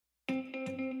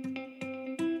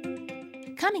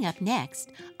Coming up next,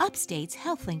 Upstate's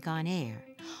HealthLink on Air.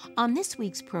 On this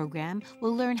week's program,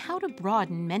 we'll learn how to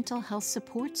broaden mental health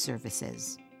support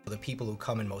services. The people who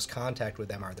come in most contact with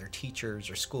them are their teachers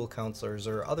or school counselors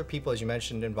or other people, as you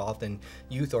mentioned, involved in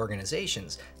youth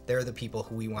organizations. They're the people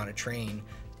who we want to train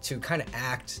to kind of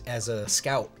act as a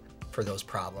scout for those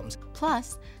problems.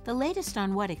 Plus, the latest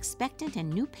on what expectant and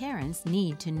new parents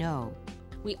need to know.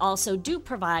 We also do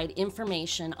provide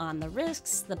information on the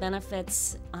risks, the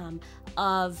benefits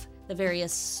of the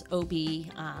various OB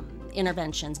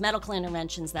interventions, medical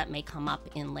interventions that may come up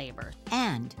in labor.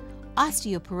 And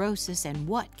osteoporosis and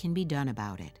what can be done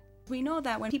about it. We know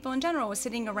that when people in general are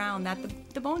sitting around, that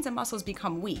the bones and muscles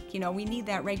become weak. We need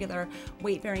that regular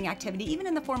weight-bearing activity, even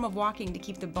in the form of walking, to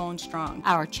keep the bones strong.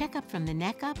 Our checkup from the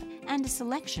neck up and a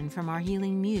selection from our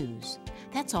Healing Muse.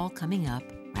 That's all coming up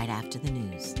right after the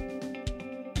news.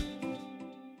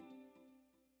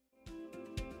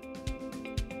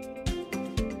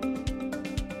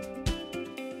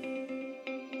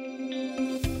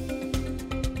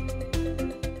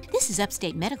 This is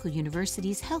Upstate Medical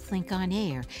University's HealthLink on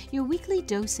Air, your weekly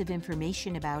dose of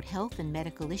information about health and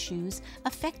medical issues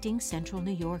affecting Central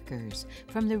New Yorkers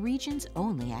from the region's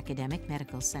only academic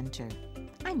medical center.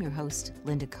 I'm your host,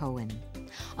 Linda Cohen.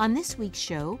 On this week's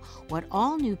show, what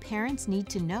all new parents need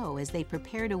to know as they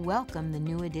prepare to welcome the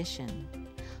new addition.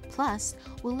 Plus,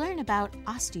 we'll learn about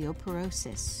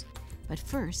osteoporosis. But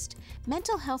first,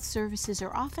 mental health services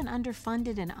are often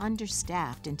underfunded and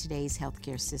understaffed in today's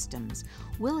healthcare systems.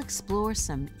 We'll explore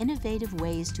some innovative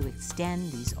ways to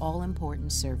extend these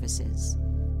all-important services.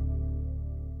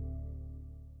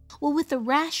 Well, with the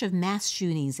rash of mass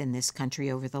shootings in this country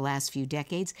over the last few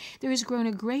decades, there has grown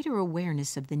a greater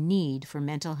awareness of the need for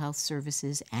mental health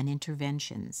services and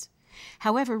interventions.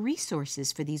 However,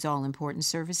 resources for these all-important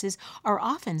services are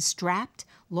often strapped,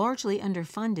 largely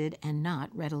underfunded, and not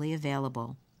readily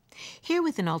available. Here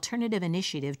with an alternative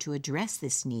initiative to address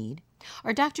this need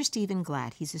are Dr. Stephen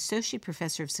Glatt. He's Associate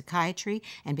Professor of Psychiatry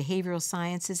and Behavioral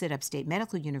Sciences at Upstate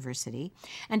Medical University,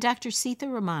 and Dr. Seetha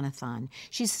Ramanathan.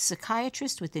 She's a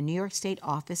psychiatrist with the New York State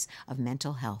Office of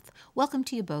Mental Health. Welcome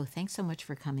to you both. Thanks so much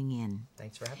for coming in.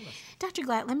 Thanks for having us. Dr.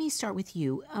 Glatt, let me start with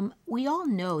you. We all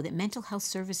know that mental health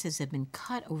services have been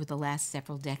cut over the last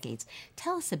several decades.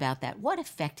 Tell us about that. What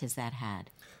effect has that had?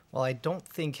 Well, I don't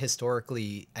think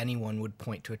historically anyone would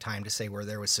point to a time to say where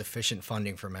there was sufficient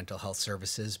funding for mental health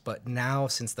services, but now,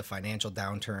 since the financial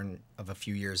downturn of a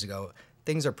few years ago,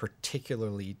 things are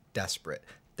particularly desperate.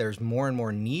 There's more and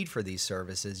more need for these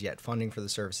services, yet funding for the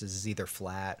services is either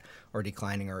flat or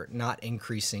declining or not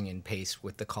increasing in pace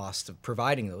with the cost of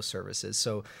providing those services.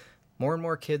 So more and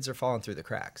more kids are falling through the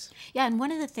cracks. Yeah, and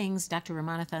one of the things, Dr.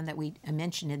 Ramanathan, that we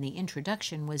mentioned in the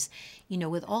introduction was,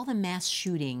 with all the mass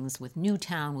shootings, with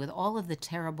Newtown, with all of the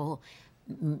terrible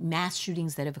mass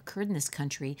shootings that have occurred in this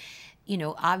country,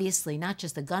 obviously not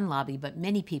just the gun lobby, but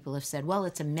many people have said, well,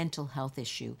 it's a mental health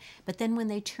issue. But then when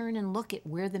they turn and look at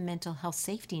where the mental health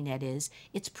safety net is,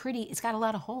 it's got a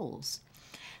lot of holes.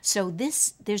 So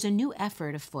there's a new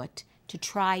effort afoot to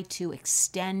try to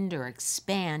extend or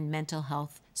expand mental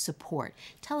health support.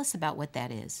 Tell us about what that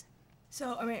is.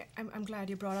 So, I'm glad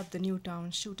you brought up the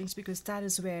Newtown shootings, because that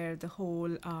is where the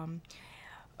whole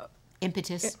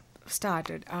impetus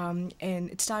started, and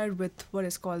it started with what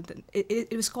is called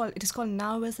it is called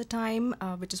Now is the Time,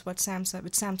 which is what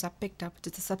SAMHSA picked up, which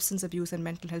is the Substance Abuse and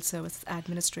Mental Health Services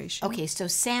Administration. Okay, so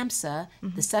SAMHSA,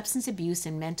 the Substance Abuse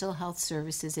and Mental Health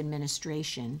Services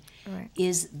Administration,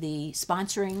 is the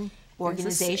sponsoring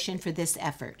organization for this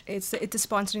effort. It's a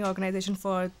sponsoring organization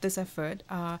for this effort,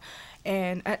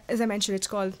 and as I mentioned, it's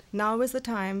called Now is the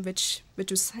Time, which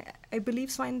was, I believe,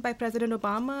 signed by President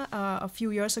Obama a few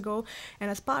years ago.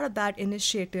 And as part of that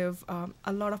initiative,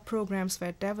 a lot of programs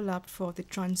were developed for the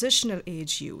transitional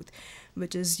age youth,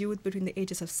 which is youth between the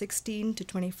ages of 16 to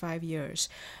 25 years.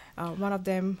 One of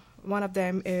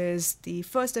them is the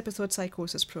first episode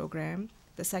psychosis program.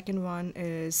 The second one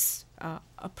is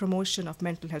a promotion of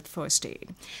mental health first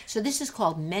aid. So this is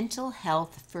called Mental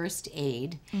Health First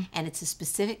Aid, and it's a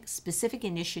specific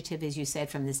initiative, as you said,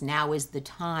 from this Now is the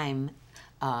Time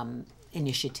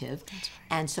initiative. That's right.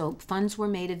 And so funds were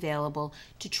made available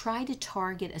to try to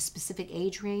target a specific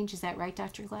age range. Is that right,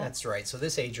 Dr. Glatt? That's right. So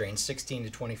this age range, 16 to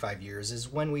 25 years,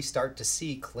 is when we start to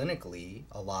see clinically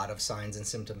a lot of signs and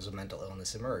symptoms of mental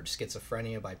illness emerge.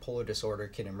 Schizophrenia, bipolar disorder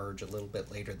can emerge a little bit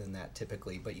later than that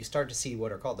typically, but you start to see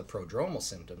what are called the prodromal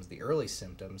symptoms, the early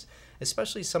symptoms,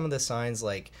 especially some of the signs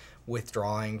like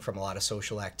withdrawing from a lot of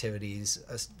social activities,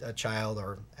 a child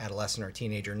or adolescent or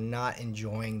teenager not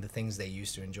enjoying the things they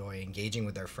used to enjoy, engaging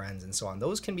with their friends and so on.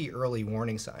 Those can be early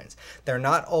warning signs. They're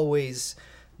not always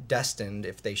destined,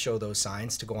 if they show those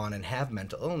signs, to go on and have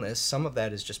mental illness. Some of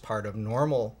that is just part of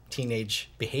normal teenage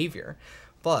behavior.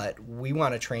 But we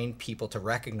want to train people to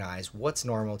recognize what's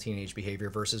normal teenage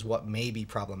behavior versus what may be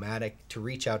problematic, to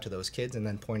reach out to those kids and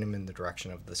then point them in the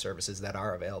direction of the services that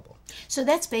are available. So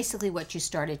that's basically what you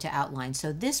started to outline.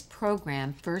 So this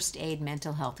program, First Aid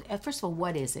Mental Health, first of all,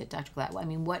 what is it, Dr. Gladwell? I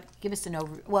mean, give us an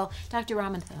overview. Well, Dr.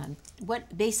 Ramanathan,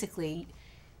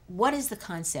 what is the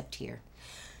concept here?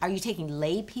 Are you taking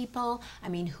lay people? I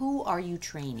mean, who are you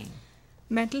training?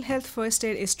 Mental health first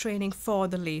aid is training for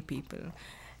the lay people.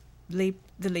 The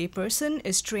lay person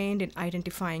is trained in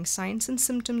identifying signs and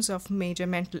symptoms of major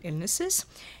mental illnesses.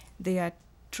 They are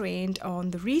trained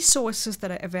on the resources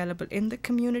that are available in the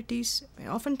communities.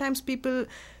 Oftentimes people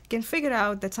can figure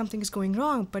out that something is going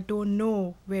wrong but don't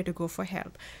know where to go for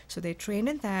help. So they're trained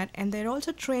in that, and they're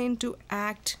also trained to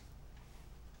act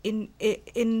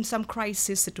in some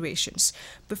crisis situations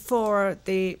before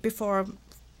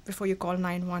you call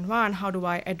 911. How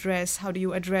do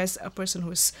you address a person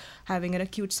who's having an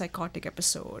acute psychotic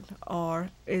episode or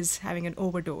is having an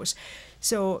overdose?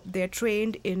 So they're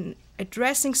trained in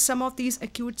addressing some of these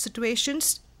acute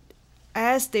situations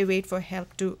as they wait for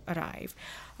help to arrive.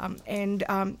 And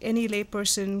any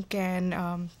layperson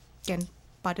can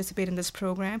participate in this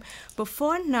program. But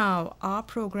for now, our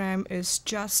program is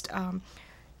just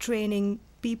training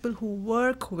people who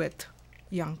work with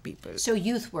young people. So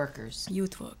youth workers.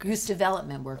 Youth workers. Youth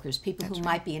development workers, people That's who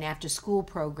right. might be in after-school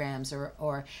programs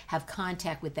or have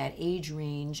contact with that age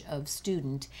range of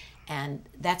student, and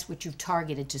that's what you've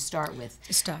targeted to start with.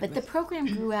 But the program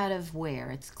grew out of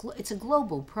where? It's a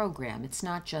global program. It's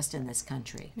not just in this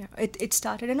country. Yeah, it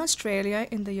started in Australia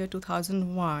in the year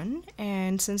 2001,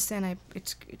 and since then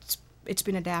it's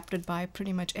been adapted by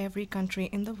pretty much every country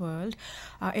in the world.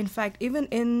 In fact, even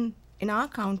in our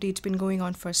county, it's been going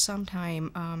on for some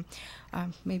time,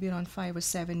 maybe around 5 or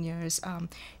 7 years.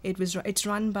 It's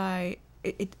run by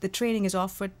the training is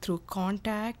offered through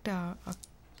Contact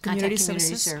Community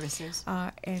Services.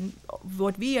 And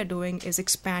what we are doing is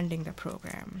expanding the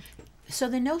program. So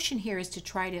the notion here is to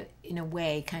try to, in a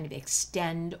way, kind of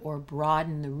extend or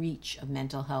broaden the reach of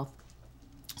mental health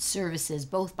services,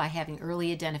 both by having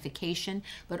early identification,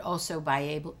 but also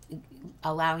by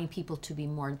allowing people to be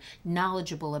more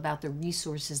knowledgeable about the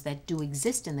resources that do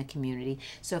exist in the community.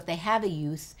 So if they have a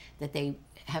youth that they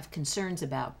have concerns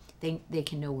about, they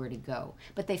can know where to go.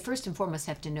 But they first and foremost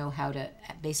have to know how to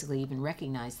basically even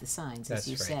recognize the signs, as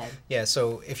you said. Yeah,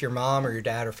 so if your mom or your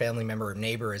dad or family member or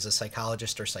neighbor is a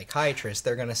psychologist or psychiatrist,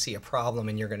 they're going to see a problem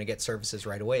and you're going to get services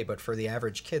right away. But for the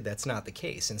average kid, that's not the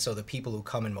case. And so the people who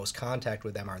come in most contact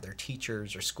with them are their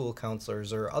teachers or school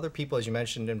counselors or other people, as you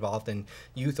mentioned, involved in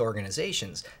youth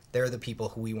organizations. They're the people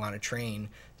who we want to train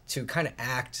to kind of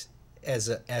act as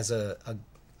a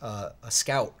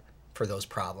scout for those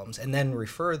problems, and then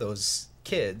refer those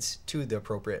kids to the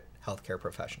appropriate healthcare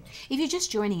professionals. If you're just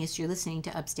joining us, you're listening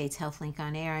to Upstate's HealthLink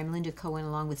on Air. I'm Linda Cohen,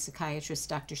 along with psychiatrist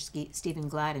Dr. Stephen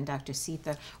Glad and Dr.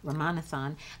 Sita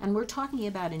Ramanathan, and we're talking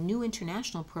about a new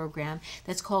international program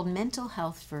that's called Mental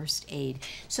Health First Aid.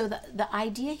 So the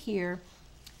idea here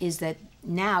is that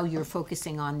now you're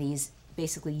focusing on these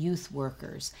basically youth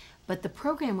workers, but the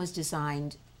program was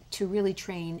designed to really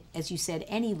train, as you said,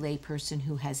 any layperson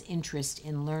who has interest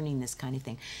in learning this kind of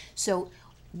thing. So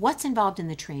what's involved in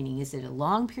the training? Is it a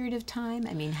long period of time?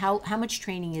 I mean, how much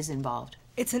training is involved?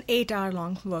 It's an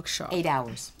 8-hour-long workshop. 8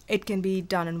 hours. It can be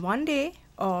done in one day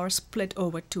or split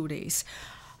over 2 days.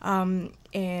 And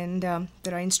there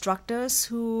are instructors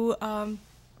who...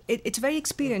 It's very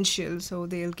experiential, so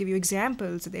they'll give you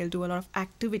examples. They'll do a lot of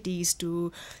activities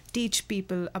to teach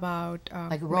people about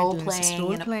like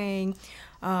role-playing.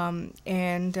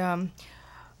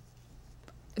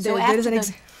 So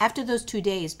after those 2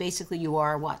 days, basically you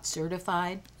are what,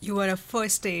 certified? You are a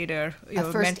first aider. You're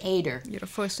a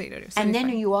first aider. And then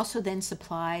are you also then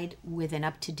supplied with an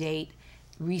up-to-date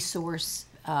resource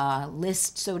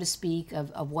list, so to speak,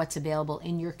 of what's available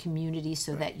in your community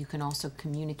so that you can also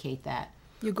communicate that?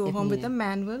 You go home with a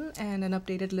manual and an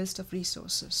updated list of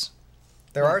resources.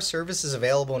 There are services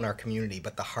available in our community,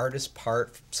 but the hardest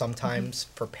part sometimes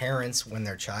for parents when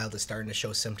their child is starting to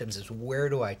show symptoms is, where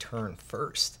do I turn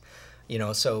first? You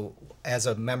know, so as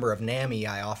a member of NAMI,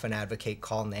 I often advocate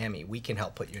call NAMI. We can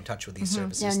help put you in touch with these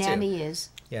services now, too. NAMI is?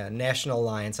 Yeah, National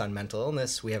Alliance on Mental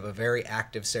Illness. We have a very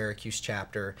active Syracuse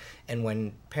chapter, and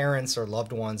when parents or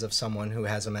loved ones of someone who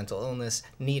has a mental illness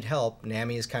need help,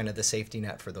 NAMI is kind of the safety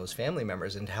net for those family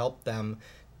members and to help them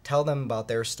tell them about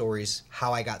their stories,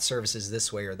 how I got services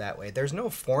this way or that way. There's no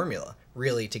formula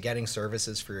really to getting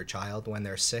services for your child when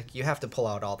they're sick. You have to pull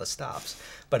out all the stops,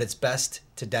 but it's best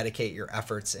to dedicate your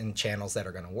efforts in channels that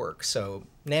are going to work. So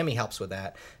NAMI helps with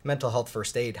that. Mental health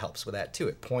first aid helps with that too.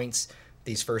 It points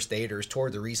these first aiders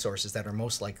toward the resources that are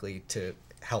most likely to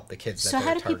help the kids. So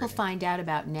how do people find out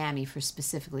about NAMI for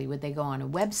specifically? Would they go on a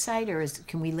website, or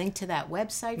can we link to that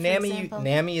website, for example?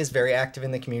 NAMI is very active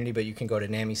in the community, but you can go to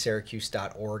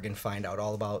namisyracuse.org and find out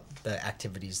all about the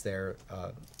activities they're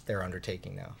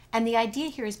undertaking now. And the idea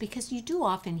here is because you do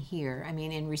often hear, I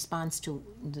mean, in response to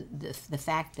the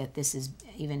fact that this has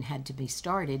even had to be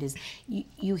started, is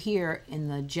you hear in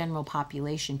the general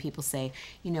population people say,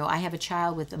 you know, I have a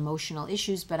child with emotional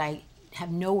issues, but I have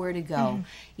nowhere to go. Mm-hmm.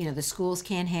 You know, the schools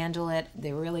can't handle it.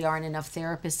 There really aren't enough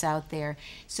therapists out there.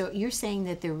 So you're saying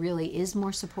that there really is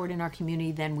more support in our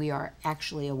community than we are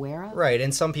actually aware of? Right.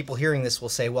 And some people hearing this will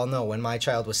say, well, no, when my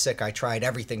child was sick, I tried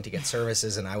everything to get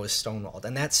services and I was stonewalled.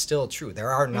 And that's still true.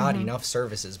 There are not enough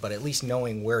services, but at least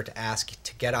knowing where to ask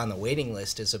to get on the waiting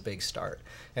list is a big start.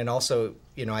 And also,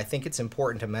 you know, I think it's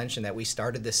important to mention that we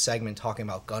started this segment talking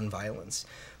about gun violence.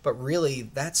 But really,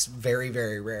 that's very,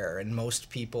 very rare. And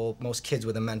most kids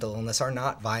with a mental illness are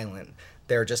not violent.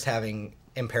 They're just having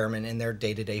impairment in their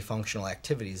day-to-day functional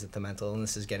activities that the mental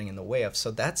illness is getting in the way of.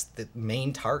 So that's the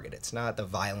main target. It's not the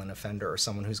violent offender or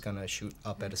someone who's going to shoot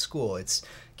up at a school. It's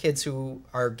kids who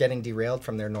are getting derailed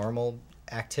from their normal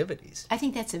activities. I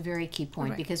think that's a very key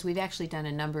point, because we've actually done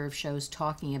a number of shows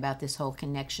talking about this whole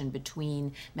connection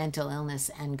between mental illness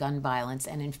and gun violence.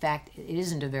 And in fact, it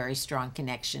isn't a very strong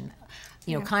connection.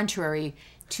 You know, contrary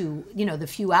to, you know, the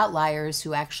few outliers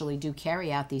who actually do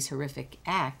carry out these horrific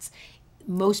acts,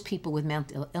 most people with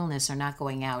mental illness are not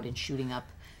going out and shooting up,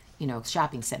 you know,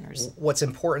 shopping centers. What's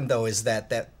important, though, is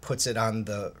that puts it on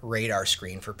the radar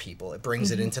screen for people. It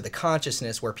brings it into the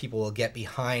consciousness where people will get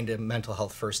behind a mental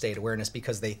health first aid awareness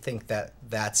because they think that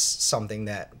that's something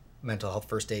that mental health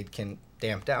first aid can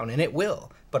damp down, and it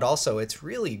will. But also, it's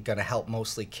really going to help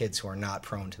mostly kids who are not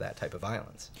prone to that type of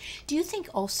violence. Do you think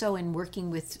also in working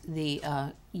with the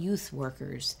youth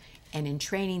workers and in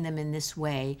training them in this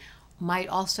way might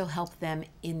also help them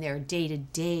in their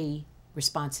day-to-day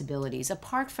responsibilities,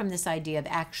 apart from this idea of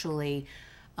actually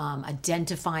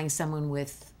identifying someone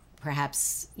with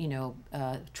perhaps, you know,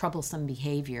 troublesome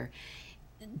behavior?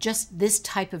 Just this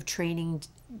type of training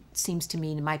seems to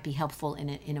me might be helpful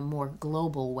in a more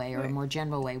global way or a more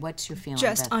general way. What's your feeling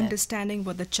about that? Just understanding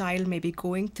what the child may be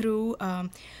going through,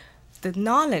 the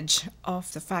knowledge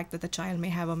of the fact that the child may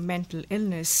have a mental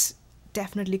illness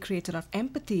definitely creates a lot of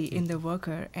empathy in the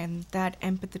worker, and that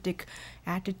empathetic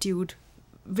attitude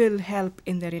will help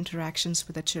in their interactions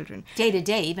with the children. Day to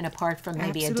day, even apart from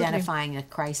maybe Absolutely. Identifying a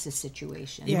crisis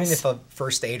situation. Even if a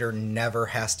first aider never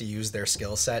has to use their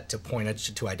skill set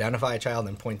to identify a child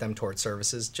and point them towards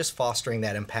services, just fostering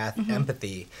that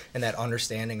empathy and that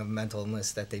understanding of mental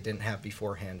illness that they didn't have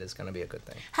beforehand is going to be a good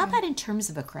thing. How about in terms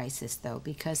of a crisis, though?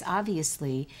 Because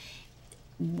obviously,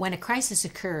 when a crisis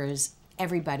occurs,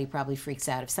 everybody probably freaks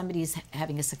out. If somebody's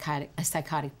having a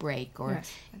psychotic break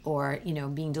or you know,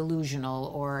 being delusional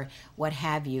or what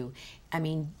have you, I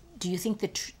mean, do you think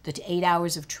that 8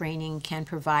 hours of training can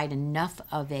provide enough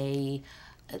of at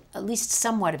least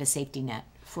somewhat of a safety net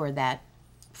for that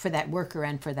worker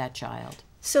and for that child?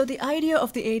 So the idea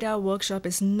of the 8-hour workshop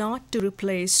is not to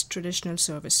replace traditional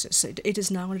services. It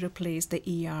is not going to replace the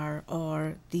ER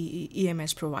or the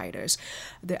EMS providers.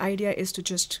 The idea is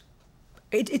to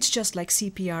it's just like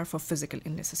CPR for physical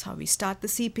illnesses. How we start the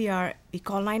CPR, we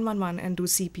call 911 and do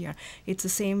CPR. It's the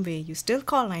same way. You still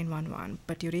call 911,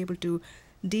 but you're able to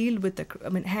deal with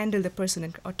handle the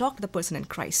person or talk to the person in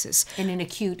crisis. In an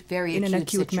acute, very acute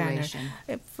situation.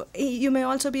 Manner. You may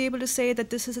also be able to say that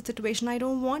this is a situation I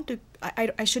don't want to,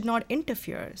 I should not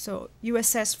interfere. So you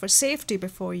assess for safety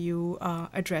before you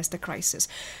address the crisis.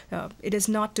 It is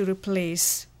not to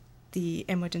replace the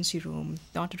emergency room,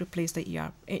 not to replace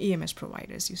the EMS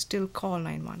providers. You still call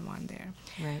 911 there.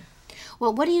 Right.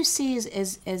 Well, what do you see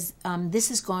as this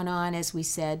has gone on, as we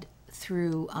said,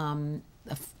 through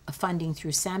a funding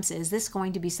through SAMHSA? Is this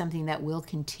going to be something that will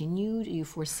continue? Do you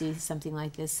foresee something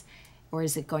like this? Or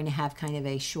is it going to have kind of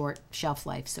a short shelf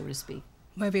life, so to speak?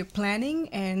 Well, we're planning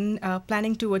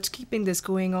towards keeping this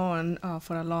going on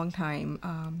for a long time.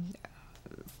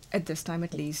 at this time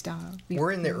at least.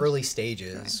 We're in the early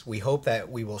stages. Right. We hope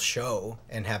that we will show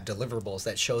and have deliverables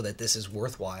that show that this is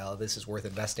worthwhile, this is worth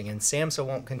investing in. SAMHSA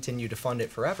won't continue to fund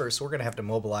it forever, so we're going to have to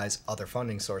mobilize other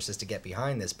funding sources to get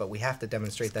behind this, but we have to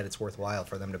demonstrate that it's worthwhile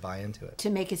for them to buy into it. To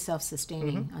make it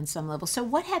self-sustaining on some level. So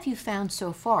what have you found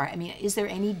so far? I mean, is there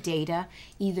any data,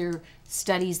 either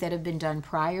studies that have been done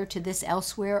prior to this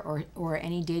elsewhere, or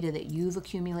any data that you've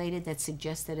accumulated that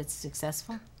suggests that it's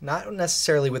successful? Not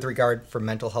necessarily with regard for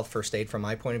mental health first aid from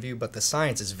my point of view, but the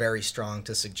science is very strong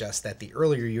to suggest that the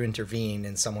earlier you intervene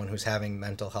in someone who's having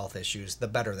mental health issues, the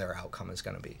better their outcome is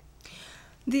going to be.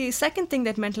 The second thing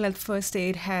that mental health first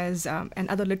aid has, and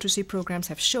other literacy programs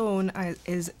have shown,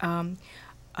 is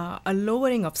a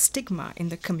lowering of stigma in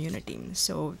the community.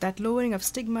 So that lowering of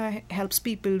stigma helps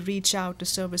people reach out to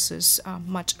services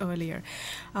much earlier,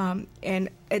 and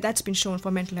that's been shown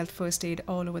for mental health first aid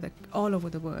all over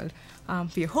the world.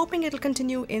 We're hoping it'll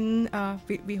continue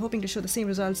we're hoping to show the same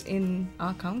results in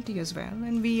our county as well,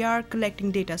 and we are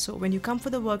collecting data. So when you come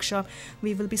for the workshop,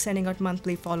 we will be sending out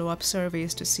monthly follow-up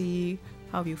surveys to see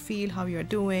how you feel, how you're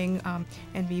doing,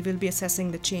 and we will be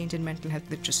assessing the change in mental health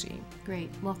literacy. Great.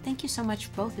 Well, thank you so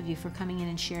much, both of you, for coming in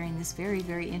and sharing this very,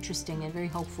 very interesting and very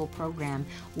hopeful program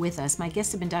with us. My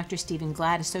guests have been Dr. Stephen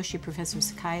Glad, Associate Professor of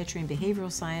Psychiatry and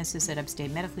Behavioral Sciences at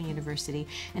Upstate Medical University,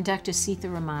 and Dr. Seetha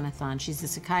Ramanathan. She's a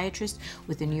psychiatrist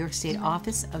with the New York State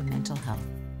Office of Mental Health.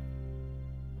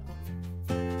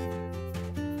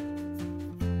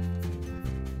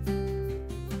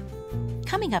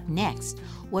 Coming up next,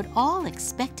 what all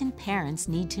expectant parents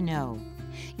need to know.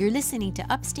 You're listening to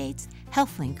Upstate's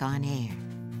HealthLink on Air.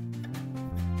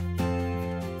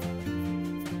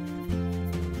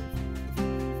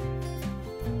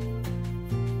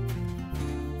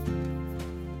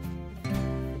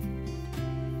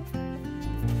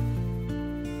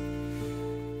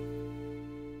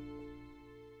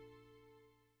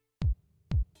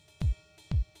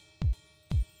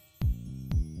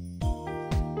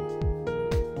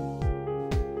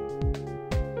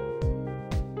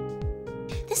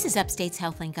 This is Upstate's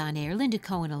HealthLink on Air. Linda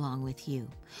Cohen along with you.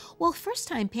 Well,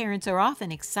 first-time parents are often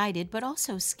excited, but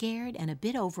also scared and a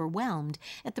bit overwhelmed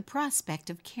at the prospect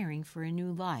of caring for a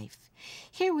new life.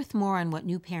 Here with more on what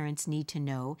new parents need to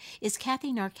know is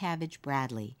Kathy Narkavage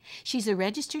Bradley. She's a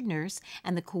registered nurse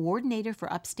and the coordinator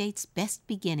for Upstate's Best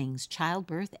Beginnings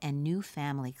Childbirth and New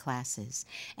Family classes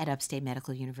at Upstate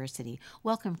Medical University.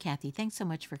 Welcome, Kathy. Thanks so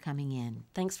much for coming in.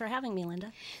 Thanks for having me,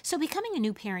 Linda. So becoming a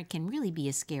new parent can really be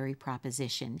a scary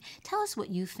proposition. Tell us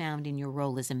what you found in your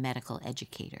role as a medical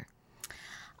educator.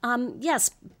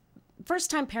 Yes,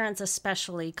 first-time parents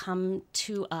especially come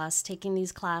to us taking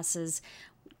these classes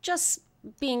just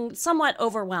being somewhat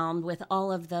overwhelmed with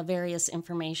all of the various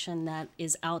information that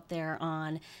is out there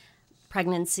on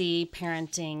pregnancy,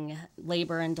 parenting,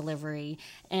 labor and delivery.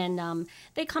 And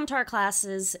they come to our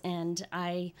classes, and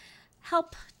I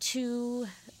help to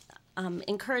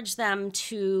encourage them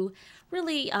to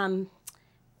really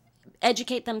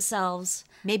educate themselves.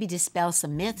 Maybe dispel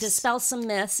some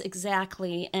myths.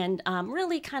 Exactly. And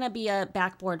really kind of be a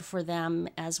backboard for them,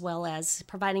 as well as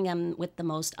providing them with the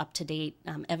most up-to-date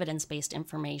evidence-based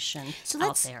information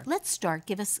out there. Let's start.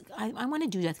 Give us, I want to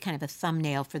do a kind of a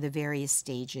thumbnail for the various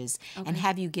stages and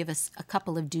have you give us a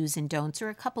couple of do's and don'ts or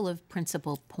a couple of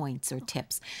principal points or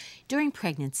tips. During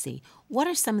pregnancy, what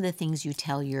are some of the things you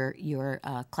tell your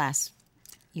class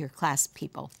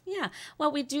people? Yeah,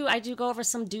 well, I do go over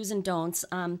some do's and don'ts,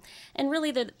 and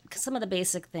really some of the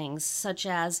basic things, such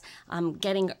as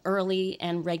getting early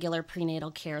and regular prenatal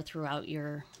care throughout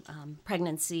your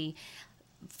pregnancy,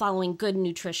 following good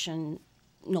nutritional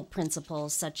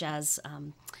principles, such as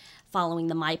following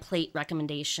the MyPlate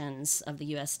recommendations of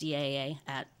the USDA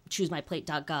at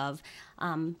choosemyplate.gov,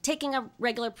 taking a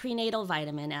regular prenatal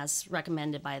vitamin as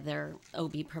recommended by their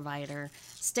OB provider.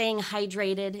 Staying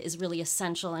hydrated is really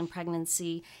essential in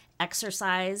pregnancy.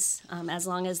 Exercise, as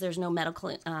long as there's no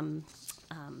medical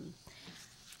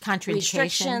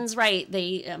restrictions, right?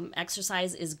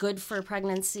 Exercise is good for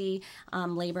pregnancy,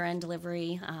 labor and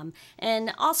delivery,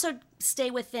 and also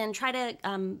try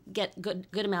to get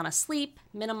good amount of sleep,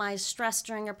 minimize stress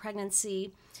during a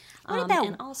pregnancy.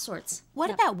 And all sorts.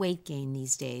 What about weight gain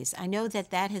these days? I know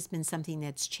that has been something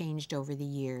that's changed over the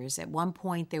years. At one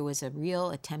point, there was a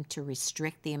real attempt to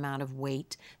restrict the amount of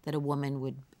weight that a woman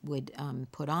would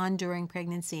put on during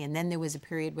pregnancy, and then there was a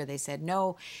period where they said,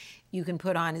 no, you can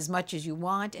put on as much as you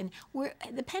want, and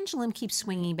the pendulum keeps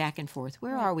swinging back and forth.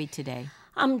 Where are we today?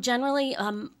 Generally,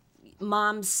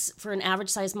 moms, for an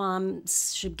average-sized mom,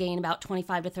 should gain about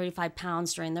 25 to 35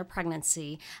 pounds during their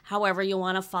pregnancy. However, you'll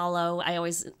want to follow, I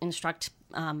always instruct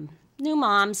new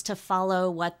moms to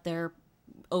follow what their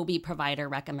OB provider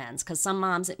recommends, because some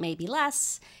moms it may be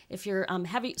less if you're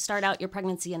start out your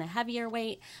pregnancy in a heavier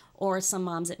weight, or some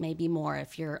moms it may be more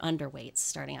if you're underweight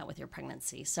starting out with your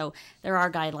pregnancy. So there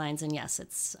are guidelines, and yes,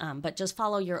 it's but just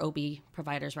follow your OB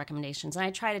provider's recommendations. And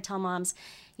I try to tell moms,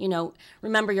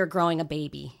 remember you're growing a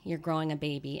baby. You're growing a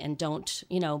baby, and don't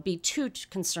be too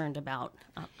concerned about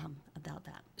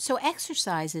that. So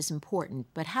exercise is important,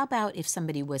 but how about if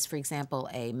somebody was, for example,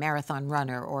 a marathon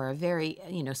runner or a very,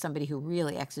 somebody who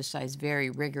really exercised very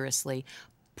rigorously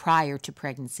prior to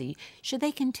pregnancy? Should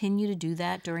they continue to do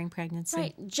that during pregnancy?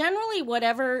 Right. Generally,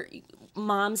 whatever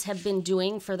moms have been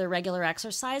doing for their regular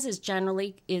exercise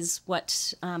is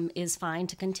what is fine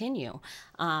to continue,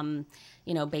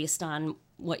 based on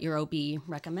what your OB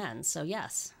recommends. So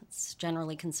yes, it's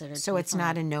generally considered. So it's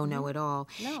not a no-no at all.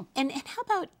 No. And how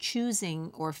about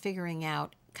choosing or figuring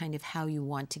out kind of how you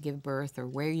want to give birth, or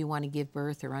where you want to give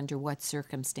birth, or under what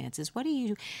circumstances? What do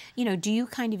you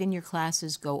kind of in your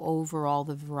classes go over all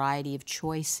the variety of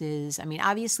choices? I mean,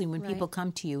 obviously when people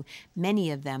come to you,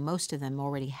 most of them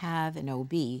already have an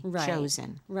OB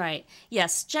chosen. Right.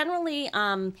 Yes. Generally,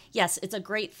 yes, it's a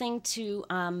great thing to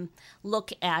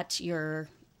look at your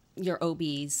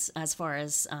OBs as far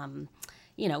as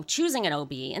choosing an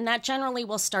OB, and that generally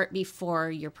will start before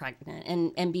you're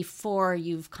pregnant and before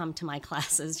you've come to my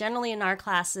classes. Generally in our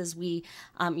classes, we,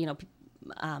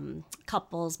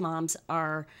 couples, moms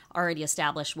are already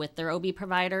established with their OB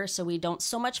provider, so we don't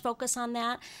so much focus on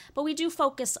that, but we do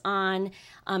focus on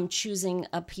choosing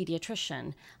a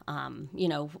pediatrician,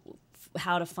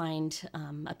 how to find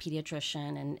a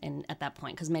pediatrician and at that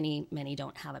point, because many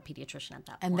don't have a pediatrician at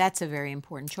that point. And that's a very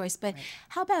important choice. But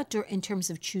how about in terms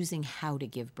of choosing how to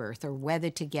give birth, or whether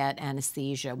to get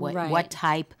anesthesia? What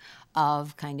type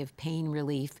of kind of pain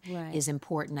relief is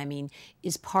important? I mean,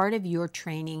 is part of your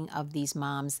training of these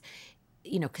moms,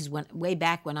 because way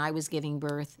back when I was giving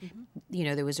birth,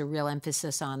 there was a real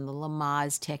emphasis on the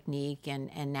Lamaze technique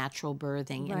and natural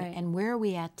birthing. And where are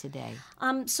we at today?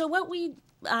 So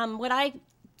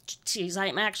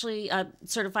I'm actually a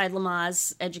certified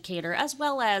Lamaze educator, as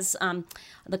well as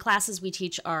the classes we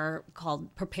teach are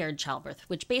called Prepared Childbirth,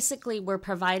 which basically we're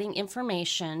providing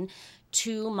information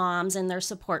to moms and their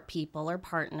support people or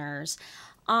partners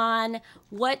on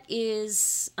what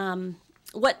is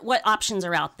what options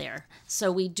are out there.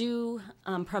 So we do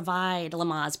provide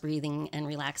Lamaze breathing and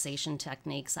relaxation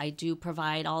techniques. I do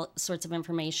provide all sorts of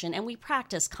information, and we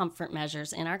practice comfort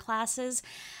measures in our classes.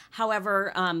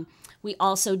 However, we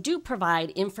also do provide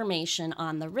information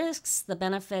on the risks, the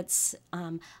benefits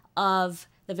of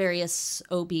the various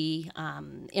OB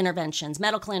interventions,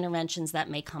 medical interventions that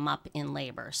may come up in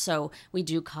labor. So we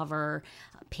do cover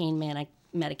pain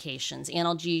medications,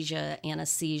 analgesia,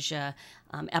 anesthesia,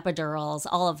 epidurals,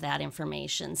 all of that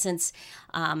information. Since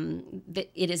it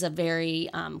is a very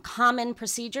common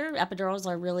procedure, epidurals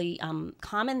are really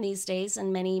common these days,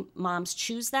 and many moms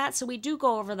choose that. So we do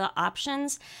go over the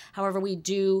options. However, we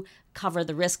do cover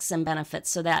the risks and benefits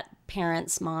so that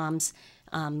parents, moms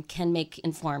can make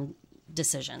informed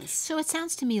decisions. So it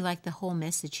sounds to me like the whole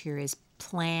message here is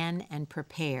plan and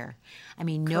prepare. I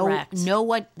mean, Correct. know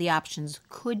what the options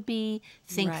could be,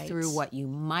 think through what you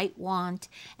might want,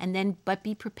 and then but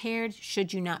be prepared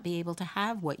should you not be able to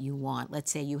have what you want.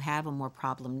 Let's say you have a more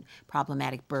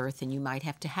problematic birth and you might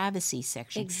have to have a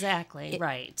C-section. Exactly,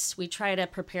 right. We try to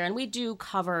prepare, and we do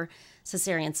cover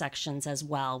cesarean sections as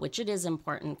well, which it is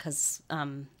important because,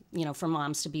 for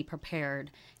moms to be prepared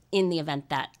in the event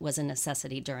that was a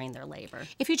necessity during their labor.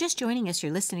 If you're just joining us,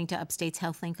 you're listening to Upstate's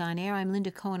HealthLink on Air. I'm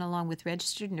Linda Cohen, along with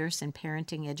registered nurse and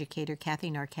parenting educator Kathy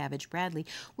Narkavich Bradley.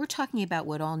 We're talking about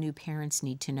what all new parents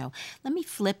need to know. Let me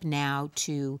flip now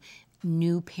to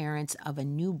new parents of a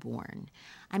newborn.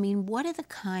 I mean, what are the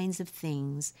kinds of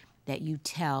things that you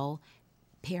tell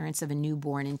parents of a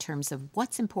newborn in terms of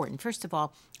what's important? First of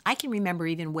all, I can remember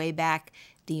even way back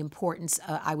the importance,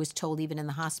 I was told even in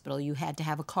the hospital, you had to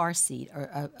have a car seat,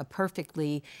 or a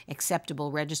perfectly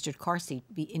acceptable registered car seat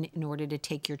in order to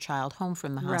take your child home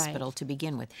from the hospital to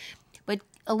begin with. But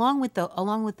along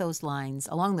those lines,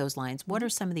 what are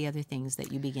some of the other things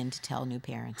that you begin to tell new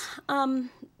parents?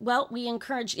 Well, we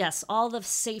encourage, all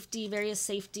the various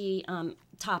safety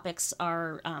topics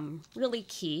are really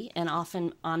key and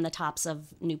often on the tops of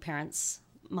new parents'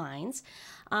 minds.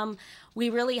 We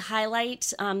really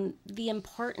highlight the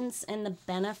importance and the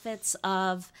benefits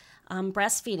of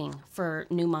breastfeeding for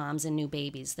new moms and new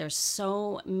babies. There's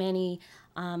so many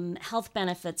health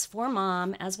benefits for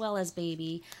mom as well as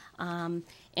baby.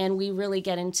 And we really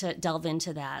delve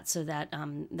into that, so that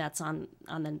that's on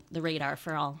the radar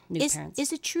for all new parents.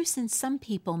 Is it true, since some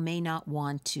people may not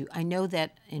want to? I know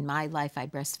that in my life I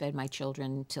breastfed my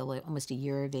children until almost a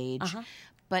year of age,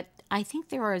 but I think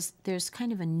there's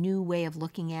kind of a new way of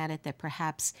looking at it, that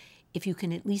perhaps if you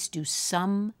can at least do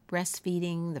some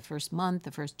breastfeeding the first month,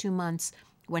 the first 2 months,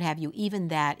 what have you, even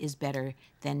that is better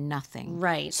than nothing.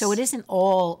 Right. So it isn't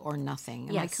all or nothing.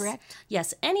 Am I correct?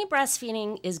 Yes. Any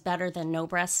breastfeeding is better than no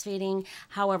breastfeeding.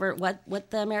 However,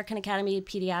 what the American Academy of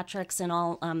Pediatrics and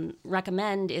all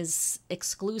recommend is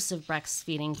exclusive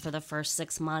breastfeeding for the first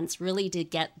 6 months, really to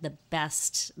get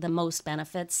the most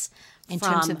benefits In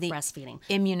from terms of the breastfeeding.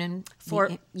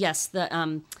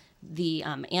 The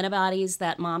antibodies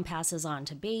that mom passes on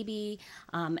to baby,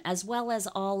 as well as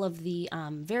all of the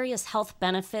various health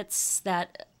benefits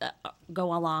that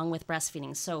go along with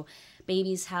breastfeeding. So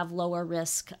babies have lower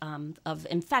risk of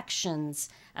infections,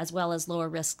 as well as lower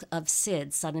risk of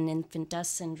SIDS, sudden infant death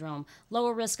syndrome,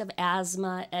 lower risk of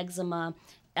asthma, eczema,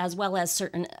 as well as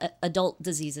certain adult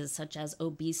diseases such as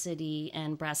obesity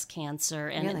and breast cancer,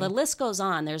 and the list goes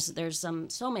on. There's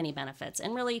so many benefits,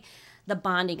 and really the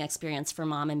bonding experience for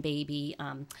mom and baby.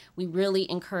 We really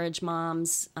encourage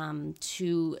moms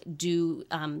to do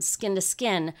skin to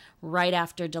skin right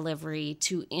after delivery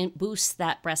to boost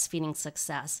that breastfeeding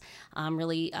success.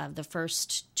 The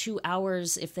first 2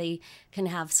 hours, if they can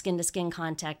have skin to skin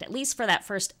contact, at least for that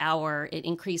first hour, it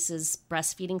increases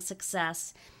breastfeeding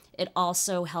success. It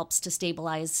also helps to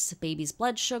stabilize baby's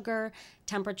blood sugar,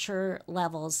 temperature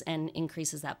levels, and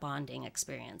increases that bonding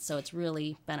experience. So it's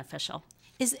really beneficial.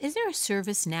 Is there a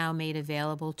service now made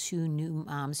available to new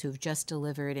moms who have just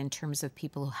delivered in terms of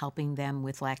people helping them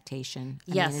with lactation?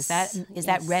 Yes. Is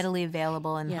that readily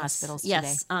available in hospitals today?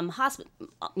 Yes.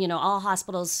 All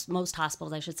hospitals, most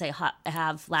hospitals, I should say,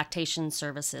 have lactation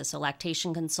services, so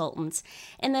lactation consultants.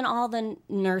 And then all the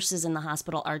nurses in the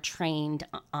hospital are trained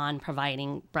on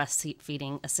providing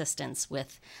breastfeeding assistance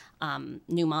with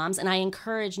new moms. And I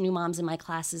encourage new moms in my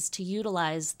classes to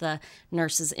utilize the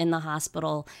nurses in the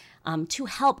hospital to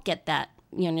help get that,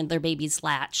 their baby's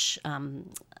latch,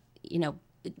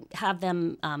 have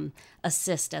them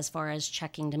assist as far as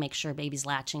checking to make sure baby's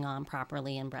latching on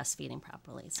properly and breastfeeding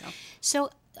properly.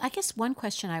 So I guess one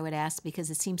question I would ask,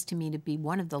 because it seems to me to be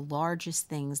one of the largest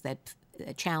things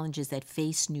challenges that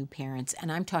face new parents,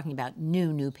 and I'm talking about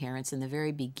new parents in the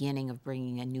very beginning of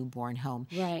bringing a newborn home,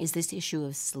 is this issue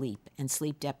of sleep and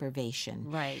sleep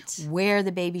deprivation. Right. Where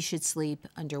the baby should sleep,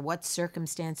 under what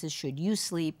circumstances should you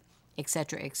sleep, et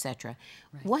cetera, et cetera.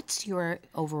 Right. What's your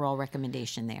overall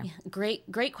recommendation there? Yeah,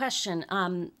 great question.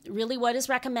 Really, what is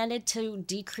recommended to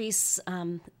decrease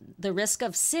the risk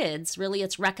of SIDS? Really,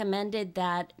 it's recommended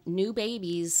that new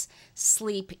babies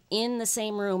sleep in the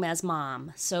same room as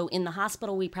mom. So in the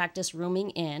hospital, we practice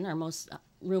rooming in,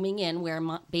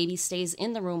 where baby stays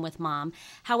in the room with mom,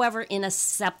 however, in a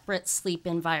separate sleep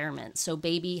environment. So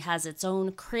baby has its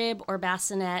own crib or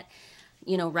bassinet,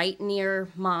 right near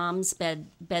mom's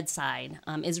bedside,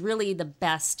 is really the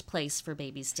best place for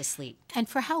babies to sleep. And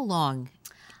for how long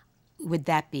would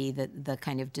that be the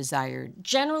kind of desired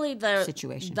generally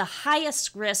situation? The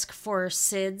highest risk for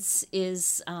SIDS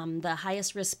is the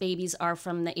highest risk babies are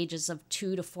from the ages of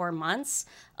 2 to 4 months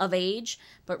of age.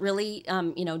 But really,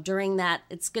 during that,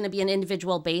 it's going to be an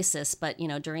individual basis. But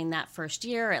during that first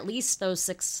year, at least those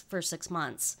first 6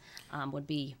 months would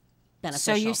be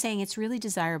beneficial. So you're saying it's really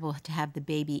desirable to have the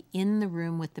baby in the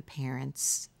room with the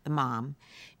parents, the mom,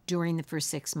 during the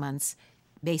first 6 months,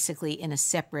 basically in a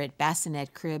separate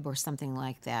bassinet crib or something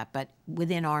like that, but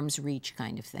within arm's reach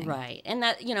kind of thing. Right. And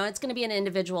that, it's going to be an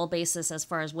individual basis as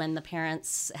far as when the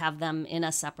parents have them in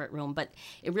a separate room, but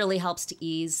it really helps to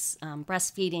ease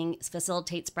breastfeeding,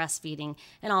 facilitates breastfeeding,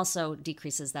 and also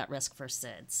decreases that risk for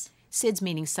SIDS. SIDS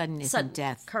meaning sudden infant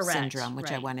death correct, syndrome, which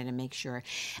right. I wanted to make sure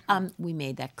we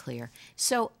made that clear.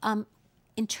 So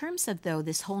in terms of, though,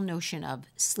 this whole notion of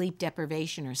sleep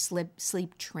deprivation or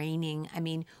sleep training, I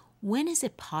mean, when is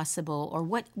it possible, or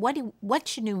what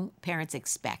should new parents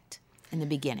expect in the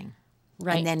beginning?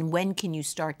 Right. And then when can you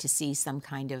start to see some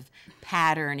kind of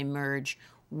pattern emerge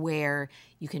where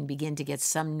you can begin to get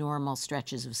some normal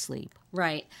stretches of sleep?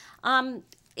 Right.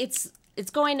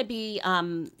 It's going to be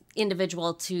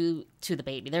individual to the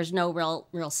baby. There's no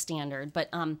real standard, but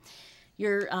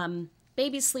your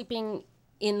baby's sleeping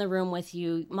in the room with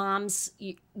you. Moms,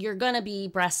 you're going to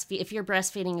be if you're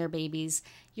breastfeeding your babies,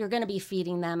 you're going to be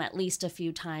feeding them at least a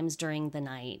few times during the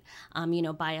night.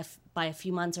 By a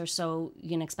few months or so, you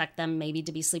can expect them maybe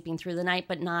to be sleeping through the night,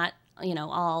 but not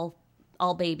all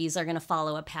all babies are going to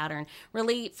follow a pattern.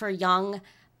 Really, for young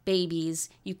babies,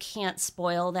 you can't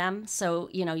spoil them. So,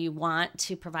 you want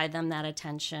to provide them that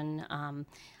attention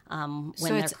when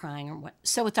they're crying or what.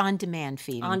 So it's on-demand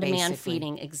feeding, On-demand basically.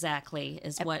 feeding, exactly,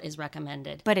 is what is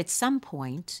recommended. But at some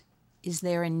point, is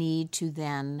there a need to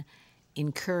then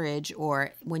encourage,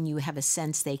 or when you have a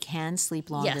sense they can sleep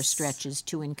longer Yes. stretches,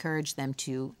 to encourage them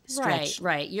to stretch?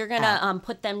 Right. You're going to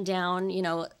put them down,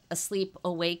 asleep,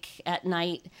 awake at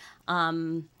night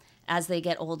as they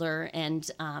get older, and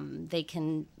they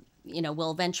can,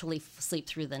 will eventually sleep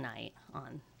through the night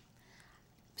on.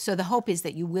 So the hope is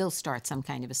that you will start some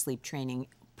kind of a sleep training,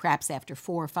 perhaps after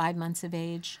 4 or 5 months of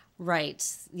age? Right,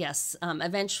 yes.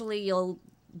 Eventually you'll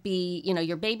be,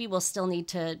 your baby will still need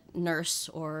to nurse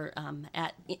or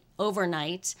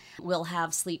overnight. We'll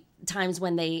have sleep times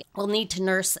when they will need to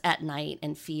nurse at night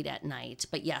and feed at night.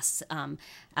 But yes,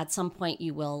 at some point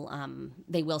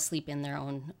they will sleep in their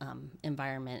own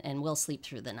environment and will sleep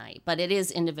through the night. But it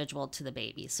is individual to the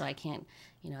baby, so I can't,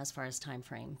 as far as time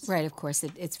frames. Right, of course,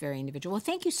 it's very individual. Well,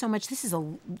 thank you so much. There's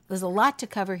a lot to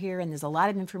cover here, and there's a lot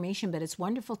of information, but it's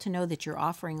wonderful to know that you're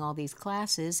offering all these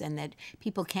classes and that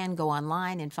people can go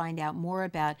online and find out more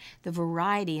about the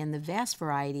variety and the vast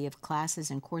variety of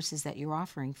classes and courses that you're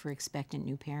offering for expectant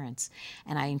new parents.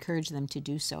 And I encourage them to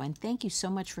do so. And thank you so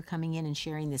much for coming in and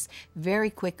sharing this very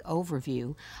quick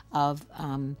overview of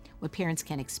what parents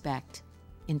can expect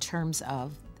in terms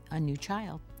of a new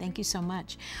child. Thank you so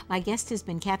much. My guest has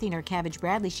been Kathy Narkavage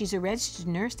Bradley. She's a registered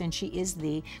nurse, and she is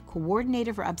the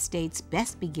coordinator for Upstate's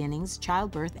Best Beginnings,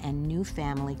 Childbirth, and New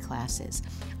Family classes.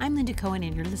 I'm Linda Cohen,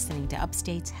 and you're listening to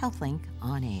Upstate's HealthLink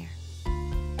on Air.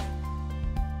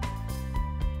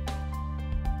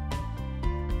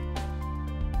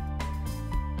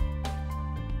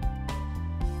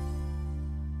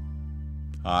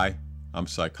 Hi, I'm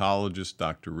psychologist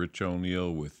Dr. Rich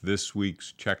O'Neill with this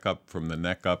week's Checkup from the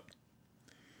Neck Up.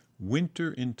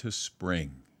 Winter into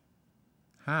spring.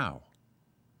 How?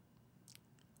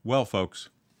 Well, folks,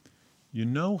 you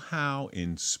know how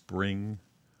in spring,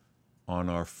 on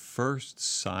our first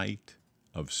sight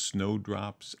of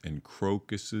snowdrops and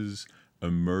crocuses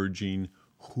emerging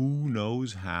who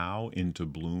knows how into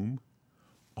bloom,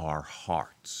 our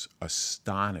hearts,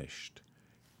 astonished,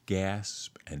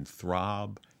 gasp and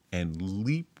throb and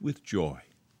leap with joy.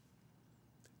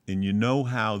 And you know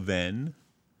how then,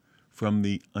 from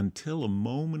the until a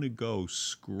moment ago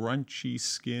scrunchy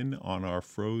skin on our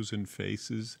frozen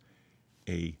faces,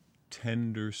 a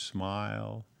tender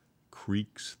smile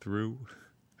creaks through.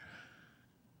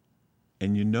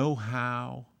 And you know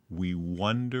how we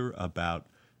wonder about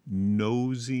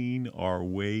nosing our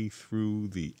way through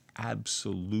the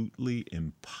absolutely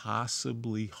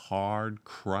impossibly hard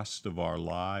crust of our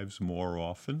lives more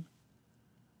often,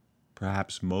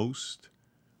 perhaps most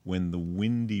when the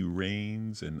windy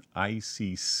rains and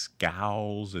icy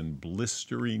scowls and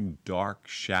blistering dark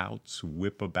shouts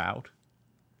whip about.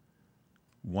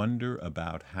 Wonder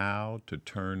about how to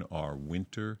turn our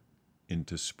winter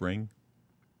into spring.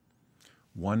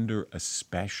 Wonder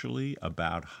especially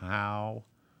about how,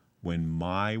 when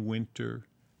my winter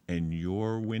and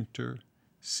your winter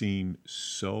seem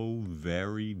so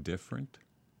very different,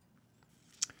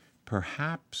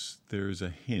 perhaps there's a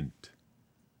hint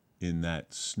in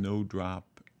that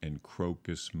snowdrop and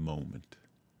crocus moment.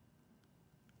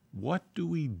 What do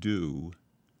we do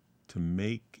to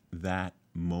make that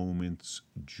moment's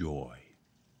joy?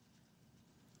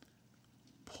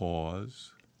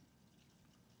 Pause,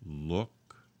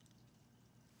 look,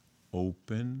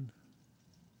 open,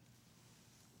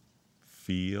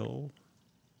 feel,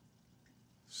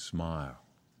 smile.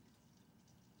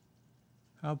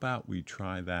 How about we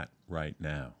try that right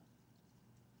now?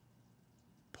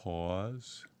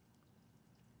 Pause,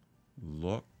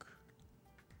 look,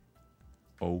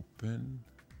 open,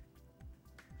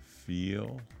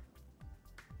 feel,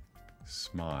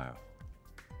 smile.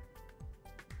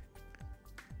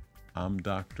 I'm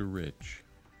Dr. Rich,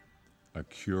 a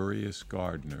curious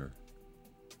gardener,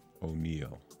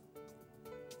 O'Neill.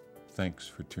 Thanks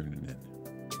for tuning in.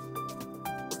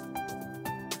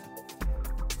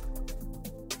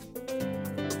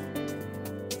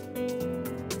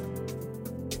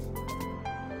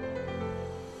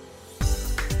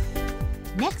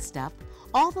 Next up,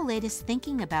 all the latest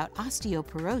thinking about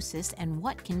osteoporosis and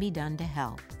what can be done to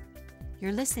help.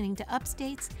 You're listening to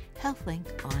Upstate's HealthLink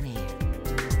on Air.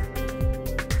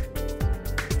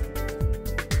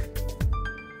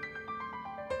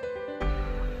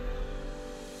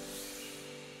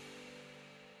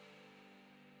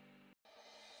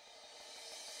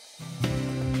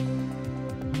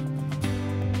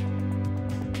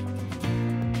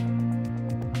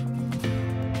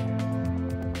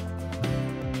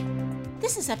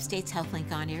 This is Upstate's HealthLink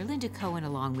on Air. Linda Cohen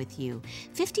along with you.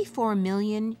 54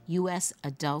 million U.S.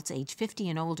 adults age 50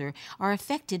 and older are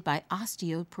affected by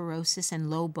osteoporosis and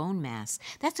low bone mass.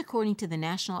 That's according to the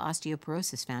National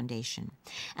Osteoporosis Foundation.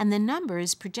 And the number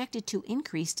is projected to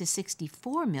increase to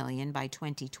 64 million by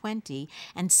 2020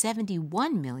 and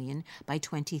 71 million by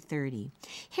 2030.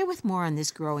 Here with more on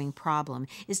this growing problem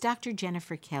is Dr.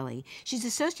 Jennifer Kelly. She's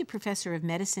Associate Professor of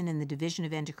Medicine in the Division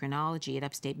of Endocrinology at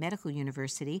Upstate Medical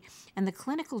University and the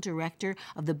Clinical Director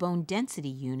of the Bone Density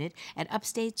Unit at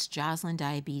Upstate's Joslin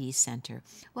Diabetes Center.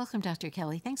 Welcome, Dr.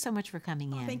 Kelly. Thanks so much for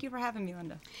coming in. Thank you for having me,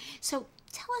 Linda. So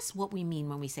tell us what we mean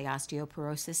when we say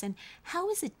osteoporosis, and how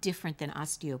is it different than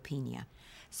osteopenia?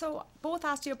 So both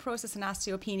osteoporosis and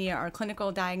osteopenia are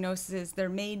clinical diagnoses. They're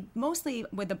made mostly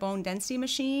with a bone density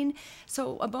machine.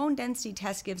 So a bone density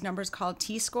test gives numbers called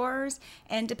T-scores,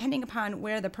 and depending upon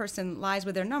where the person lies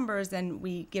with their numbers, then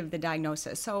we give the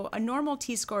diagnosis. So a normal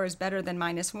T-score is better than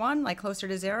 -1, like closer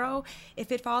to 0. If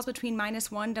it falls between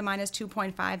 -1 to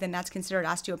 -2.5, then that's considered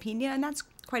osteopenia, and that's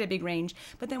quite a big range.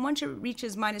 But then once it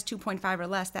reaches -2.5 or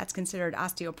less, that's considered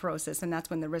osteoporosis, and that's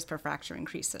when the risk for fracture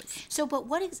increases. So, but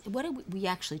what are we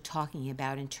actually talking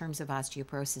about in terms of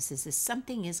osteoporosis? Is this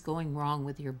something is going wrong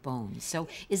with your bones? So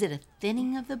is it a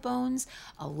thinning of the bones,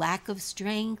 a lack of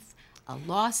strength, a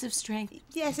loss of strength?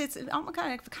 Yes, it's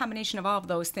kind of a combination of all of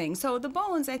those things. So the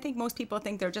bones, I think most people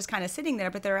think they're just kind of sitting there,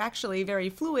 but they're actually very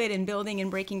fluid and building and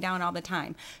breaking down all the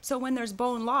time. So when there's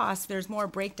bone loss, there's more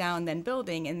breakdown than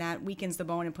building, and that weakens the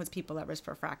bone and puts people at risk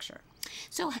for fracture.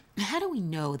 So how do we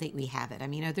know that we have it? I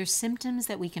mean, are there symptoms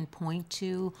that we can point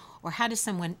to, or how does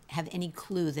someone have any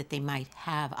clue that they might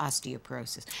have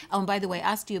osteoporosis? Oh, and by the way,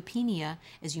 osteopenia,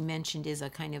 as you mentioned, is a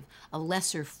kind of a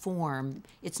lesser form.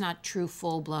 It's not true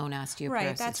full-blown osteoporosis.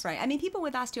 Right, that's right. I mean, people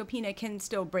with osteopenia can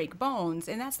still break bones,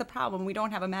 and that's the problem. We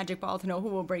don't have a magic ball to know who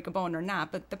will break a bone or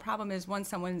not, but the problem is once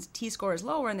someone's T-score is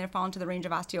lower and they fall into the range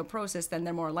of osteoporosis, then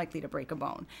they're more likely to break a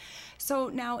bone. So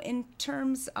now in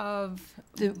terms of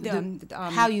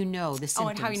how you know the symptoms. Oh,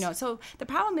 and how you know. So the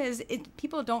problem is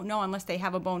people don't know unless they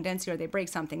have a bone density or they break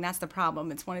something. That's the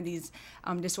problem. It's one of these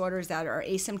disorders that are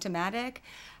asymptomatic.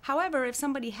 However, if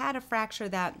somebody had a fracture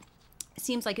that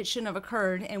seems like it shouldn't have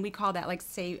occurred, and we call that, like,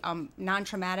 say,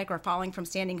 non-traumatic or falling from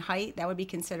standing height, that would be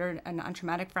considered a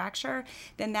non-traumatic fracture,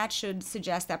 then that should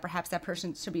suggest that perhaps that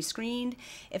person should be screened.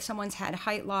 If someone's had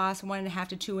height loss 1.5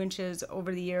 to 2 inches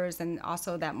over the years, then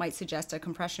also that might suggest a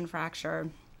compression fracture.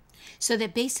 So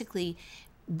that basically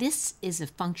this is a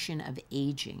function of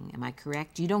aging, am I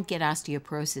correct? You don't get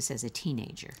osteoporosis as a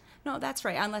teenager. No, that's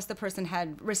right, unless the person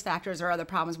had risk factors or other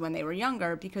problems when they were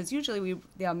younger, because usually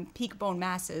the peak bone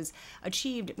mass is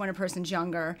achieved when a person's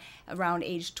younger, around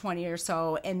age 20 or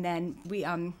so, and then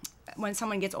when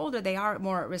someone gets older, they are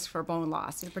more at risk for bone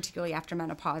loss, particularly after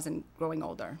menopause and growing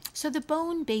older. So the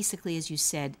bone basically, as you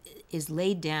said, is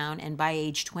laid down, and by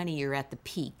age 20 you're at the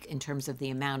peak in terms of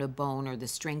the amount of bone or the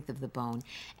strength of the bone,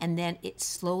 and then it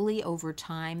slowly over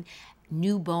time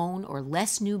new bone or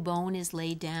less new bone is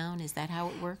laid down? Is that how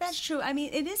it works? That's true. I mean,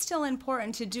 it is still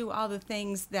important to do all the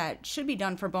things that should be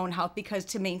done for bone health, because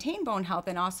to maintain bone health,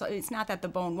 and also it's not that the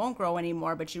bone won't grow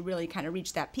anymore, but you really kind of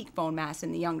reach that peak bone mass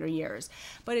in the younger years.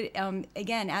 But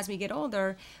again, as we get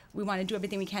older, we want to do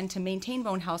everything we can to maintain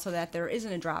bone health so that there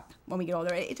isn't a drop when we get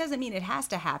older. It doesn't mean it has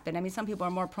to happen. I mean, some people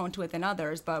are more prone to it than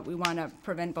others, but we want to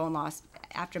prevent bone loss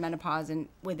after menopause and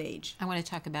with age. I want to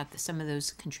talk about some of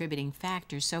those contributing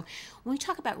factors. So when we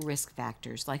talk about risk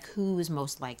factors, like who is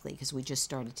most likely, because we just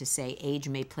started to say age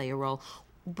may play a role.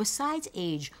 Besides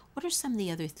age, what are some of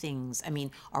the other things? I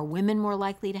mean, are women more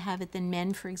likely to have it than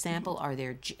men, for example? Are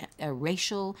there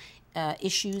racial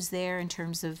issues there in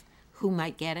terms of who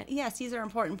might get it? Yes, these are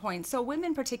important points. So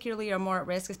women particularly are more at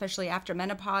risk, especially after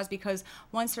menopause, because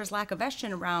once there's lack of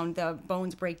estrogen around, the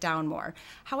bones break down more.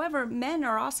 However, men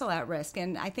are also at risk,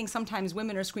 and I think sometimes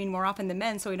women are screened more often than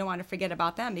men, so we don't want to forget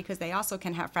about them because they also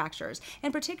can have fractures.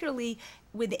 And particularly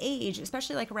with age,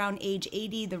 especially like around age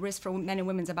 80, the risk for men and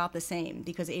women is about the same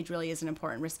because age really is an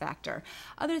important risk factor.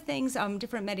 Other things,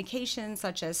 different medications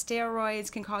such as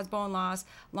steroids can cause bone loss,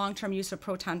 long-term use of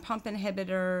proton pump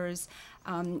inhibitors,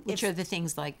 which are the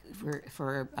things like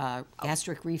for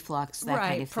gastric reflux, that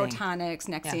kind of thing. Right, Protonix,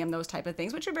 Nexium, those type of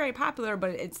things, which are very popular,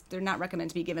 but they're not recommended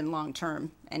to be given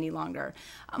long-term any longer.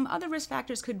 Other risk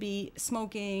factors could be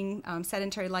smoking,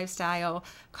 sedentary lifestyle.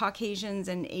 Caucasians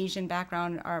and Asian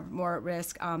background are more at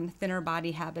risk, thinner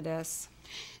body habitus.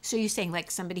 So you're saying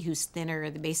like somebody who's thinner,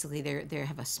 basically they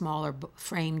have a smaller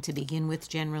frame to begin with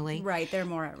generally? Right, they're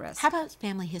more at risk. How about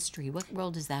family history? What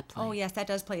role does that play? Oh, yes, that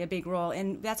does play a big role.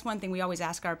 And that's one thing we always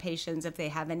ask our patients if they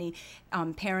have any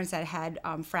parents that had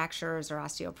fractures or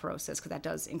osteoporosis, because that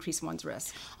does increase one's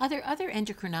risk. Are there other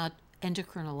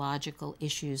endocrinological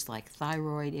issues like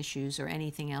thyroid issues or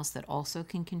anything else that also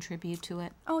can contribute to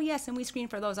it? Oh, yes, and we screen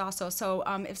for those also. So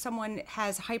if someone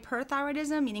has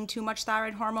hyperthyroidism, meaning too much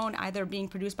thyroid hormone either being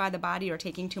produced by the body or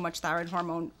taking too much thyroid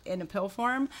hormone in a pill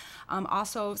form.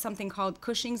 Also something called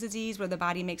Cushing's disease, where the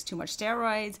body makes too much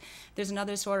steroids. There's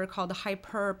another disorder called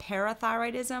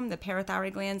hyperparathyroidism. The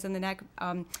parathyroid glands in the neck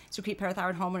secrete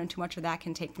parathyroid hormone, and too much of that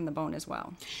can take from the bone as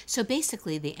well. So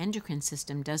basically the endocrine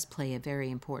system does play a very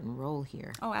important role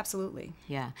here. Oh, absolutely.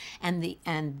 Yeah, and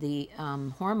the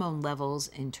hormone levels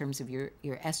in terms of your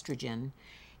estrogen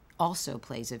also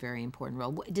plays a very important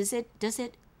role. Does it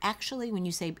actually, when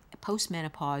you say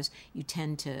postmenopause, you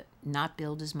tend to not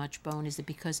build as much bone? Is it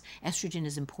because estrogen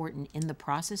is important in the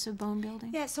process of bone building?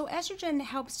 Yeah, so estrogen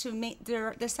helps to make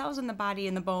the cells in the body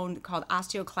and the bone called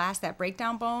osteoclasts that break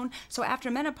down bone. So after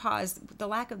menopause, the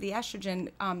lack of the estrogen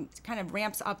kind of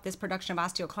ramps up this production of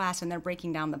osteoclasts, and they're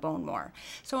breaking down the bone more.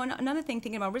 So another thing,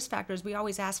 thinking about risk factors, we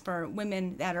always ask for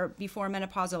women that are before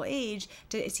menopausal age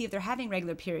to see if they're having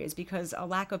regular periods, because a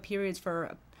lack of periods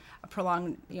for a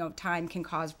prolonged time can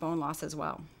cause bone loss as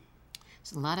well.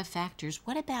 So a lot of factors.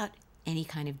 What about any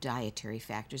kind of dietary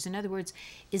factors? In other words,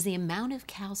 is the amount of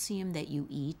calcium that you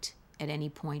eat at any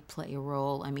point play a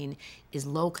role? I mean, is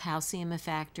low calcium a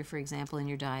factor, for example, in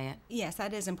your diet? Yes,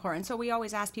 that is important. So we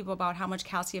always ask people about how much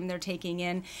calcium they're taking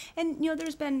in. And,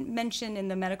 there's been mention in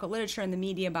the medical literature and the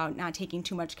media about not taking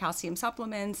too much calcium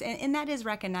supplements. And that is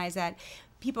recognized that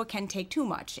people can take too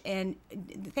much. And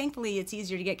thankfully, it's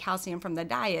easier to get calcium from the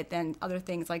diet than other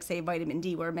things like, say, vitamin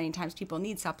D, where many times people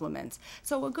need supplements.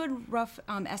 So a good rough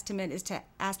estimate is to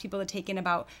ask people to take in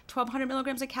about 1,200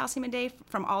 milligrams of calcium a day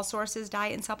from all sources,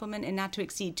 diet and supplement, and not to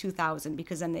exceed 2,000,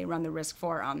 because then they run the risk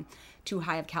for too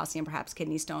high of calcium, perhaps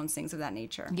kidney stones, things of that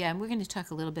nature. Yeah, and we're going to talk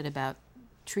a little bit about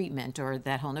treatment or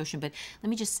that whole notion, but let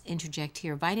me just interject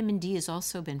here. Vitamin D has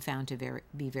also been found to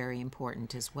be very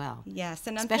important as well. Yes,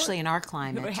 and especially in our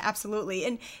climate. Absolutely.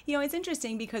 And it's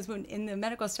interesting because when in the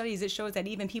medical studies it shows that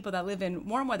even people that live in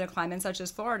warm weather climates such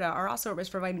as Florida are also at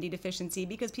risk for vitamin D deficiency,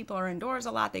 because people are indoors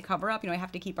a lot, they cover up,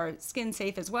 have to keep our skin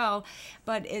safe as well,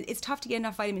 but it's tough to get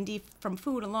enough vitamin D from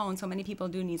food alone, so many people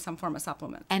do need some form of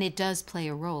supplement. And it does play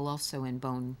a role also in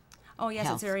bone Oh, yes,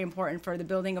 health. It's very important for the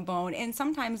building of bone. And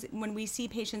sometimes when we see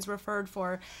patients referred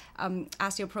for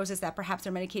osteoporosis that perhaps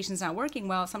their medication's not working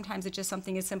well, sometimes it's just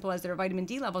something as simple as their vitamin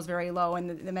D level is very low and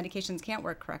the medications can't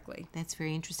work correctly. That's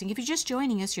very interesting. If you're just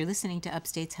joining us, you're listening to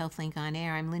Upstate's HealthLink on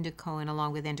Air. I'm Linda Cohen,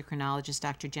 along with endocrinologist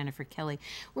Dr. Jennifer Kelly.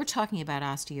 We're talking about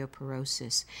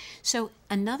osteoporosis. So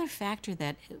another factor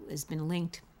that has been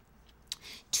linked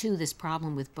to this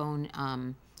problem with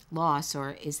bone loss,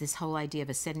 or is this whole idea of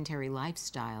a sedentary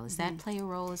lifestyle. Does that play a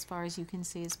role as far as you can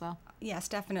see as well? Yes,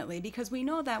 definitely, because we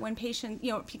know that when patients,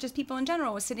 just people in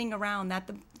general, are sitting around, that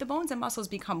the bones and muscles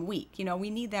become weak. We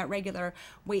need that regular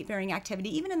weight-bearing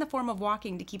activity, even in the form of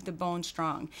walking, to keep the bones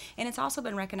strong. And it's also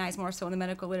been recognized more so in the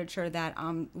medical literature that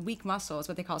weak muscles,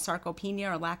 what they call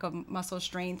sarcopenia, or lack of muscle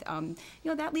strength,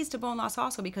 that leads to bone loss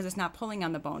also, because it's not pulling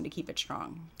on the bone to keep it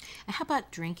strong. How about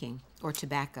drinking or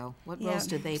tobacco? What roles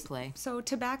do they play? So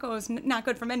tobacco is not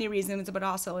good for many reasons, but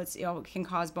also it can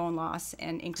cause bone loss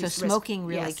and increase risk. So smoking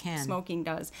really can. Smoking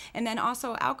does. And then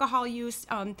also alcohol use,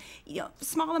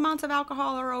 small amounts of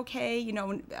alcohol are okay.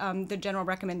 The general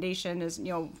recommendation is,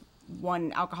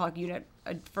 1 alcoholic unit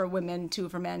for women, 2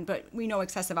 for men, but we know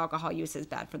excessive alcohol use is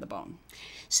bad for the bone.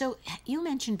 So you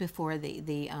mentioned before the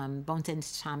bone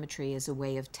densitometry as a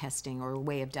way of testing or a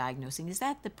way of diagnosing. Is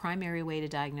that the primary way to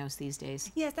diagnose these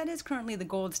days? Yes, that is currently the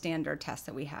gold standard test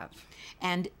that we have.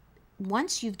 And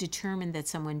once you've determined that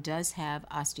someone does have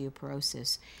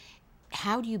osteoporosis,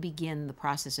 how do you begin the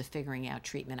process of figuring out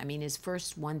treatment? I mean, is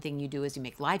first one thing you do is you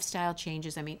make lifestyle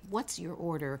changes? I mean, what's your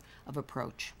order of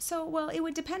approach? So, well, it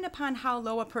would depend upon how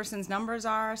low a person's numbers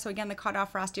are. So again, the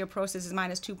cutoff for osteoporosis is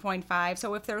minus 2.5.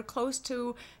 So if they're close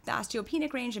to the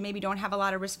osteopenic range and maybe don't have a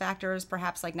lot of risk factors,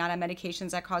 perhaps like not on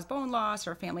medications that cause bone loss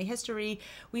or family history,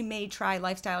 we may try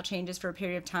lifestyle changes for a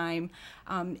period of time.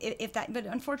 But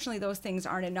unfortunately, those things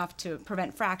aren't enough to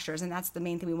prevent fractures, and that's the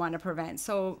main thing we want to prevent.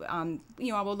 So,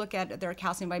 I will look at their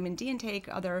calcium, vitamin D intake,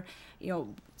 other,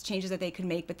 changes that they could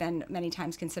make, but then many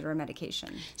times consider a medication.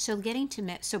 So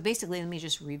so basically, let me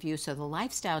just review. So the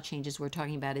lifestyle changes we're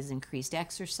talking about is increased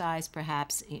exercise,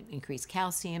 perhaps increased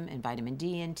calcium and vitamin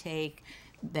D intake,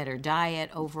 better diet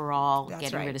overall, That's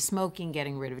getting right. rid of smoking,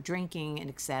 getting rid of drinking and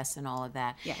excess and all of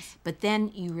that. Yes. But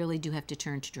then you really do have to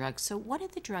turn to drugs. So what are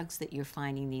the drugs that you're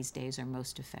finding these days are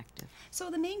most effective? So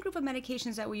the main group of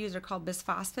medications that we use are called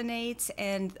bisphosphonates,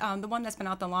 and the one that's been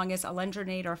out the longest,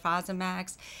 alendronate or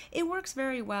Fosamax. It works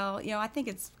very well. I think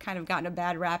it's kind of gotten a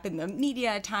bad rap in the media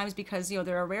at times because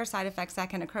there are rare side effects that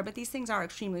can occur, but these things are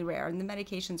extremely rare, and the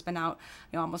medication's been out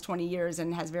almost 20 years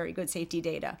and has very good safety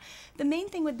data. The main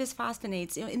thing with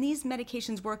bisphosphonates, and these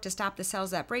medications work to stop the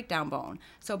cells that break down bone.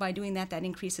 So by doing that, that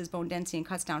increases bone density and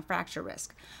cuts down fracture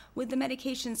risk. With the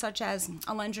medications such as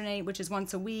alendronate, which is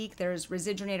once a week, there's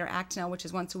risedronate or Actonel, which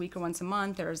is once a week or once a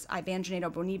month, there's ivandronate or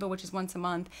Boniva, which is once a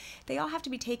month. They all have to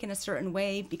be taken a certain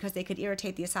way because they could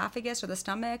irritate the esophagus or the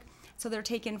stomach. So they're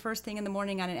taken first thing in the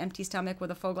morning on an empty stomach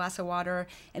with a full glass of water,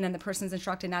 and then the person's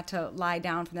instructed not to lie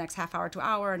down for the next half hour to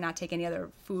hour and not take any other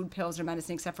food, pills, or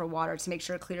medicine except for water to make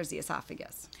sure it clears the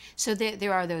esophagus. So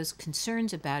there are those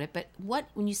concerns about it, but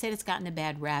when you said it's gotten a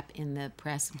bad rap in the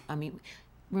press, I mean,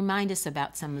 remind us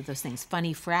about some of those things.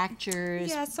 Funny fractures,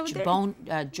 Yeah, so jawbone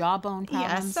problems.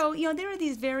 Yeah, so there are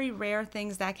these very rare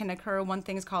things that can occur. One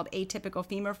thing is called atypical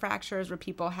femur fractures, where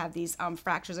people have these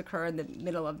fractures occur in the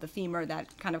middle of the femur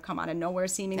that kind of come out of nowhere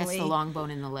seemingly. That's the long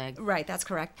bone in the leg. Right, that's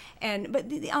correct. But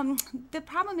the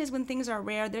problem is when things are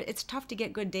rare, it's tough to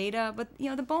get good data. But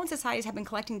the bone societies have been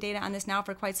collecting data on this now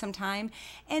for quite some time,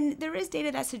 and there is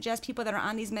data that suggests people that are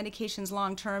on these medications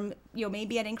long term, may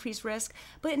be at increased risk.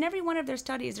 But in every one of their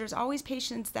studies, there's always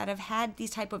patients that have had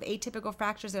these type of atypical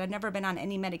fractures that have never been on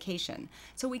any medication.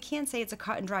 So we can't say it's a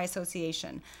cut and dry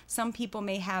association. Some people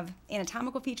may have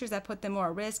anatomical features that put them more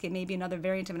at risk. It may be another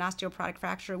variant of an osteoporotic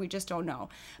fracture. We just don't know.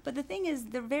 But the thing is,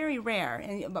 they're very rare,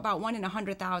 and about 1 in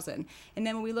 100,000. And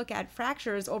then when we look at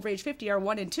fractures over age 50 are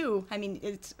 1 in 2. I mean,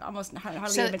 it's almost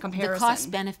hardly even a comparison. The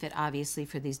cost benefit, obviously,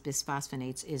 for these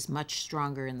bisphosphonates is much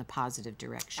stronger in the positive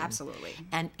direction. Absolutely.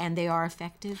 And they are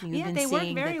effective? They work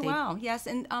very well, yes.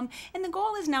 And the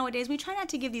goal is nowadays, we try not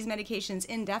to give these medications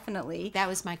indefinitely. That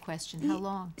was my question. How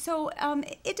long? So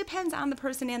it depends on the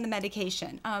person and the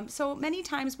medication. So many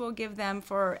times we'll give them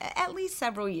for at least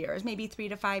several years, maybe 3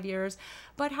 to 5 years.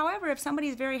 But however, if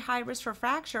somebody's very high risk for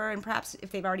fracture, and perhaps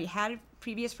if they've already had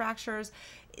previous fractures,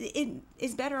 it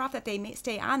is better off that they may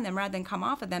stay on them rather than come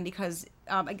off of them because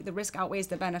the risk outweighs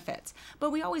the benefits.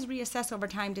 But we always reassess over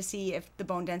time to see if the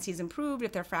bone density is improved,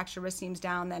 if their fracture risk seems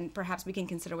down, then perhaps we can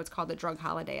consider what's called a drug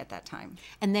holiday at that time.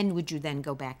 And then would you then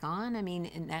go back on? I mean,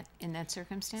 in that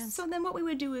circumstance? So then what we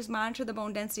would do is monitor the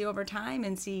bone density over time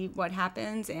and see what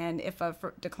happens. And if a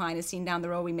decline is seen down the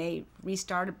road, we may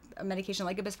restart a medication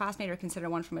like a bisphosphonate or consider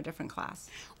one from a different class.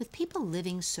 With people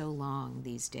living so long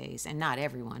these days, and not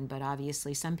everyone, but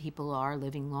obviously some people are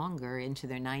living longer into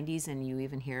their 90s, and you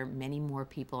even hear many more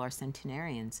people are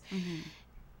centenarians.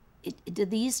 Mm-hmm. Do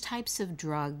these types of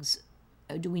drugs,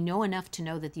 do we know enough to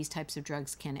know that these types of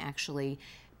drugs can actually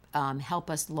help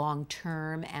us long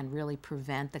term and really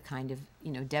prevent the kind of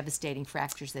devastating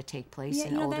fractures that take place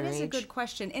in older age? That is a good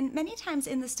question. And many times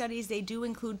in the studies, they do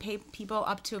include people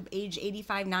up to age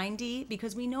 85, 90,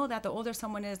 because we know that the older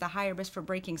someone is, the higher risk for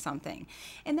breaking something.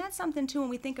 And that's something, too, when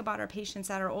we think about our patients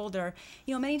that are older.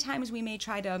 Many times we may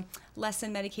try to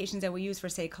lessen medications that we use for,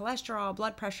 say, cholesterol,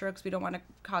 blood pressure, because we don't want to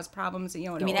cause problems,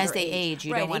 as they age,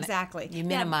 you don't want exactly. You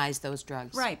minimize those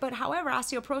drugs. Right. But however,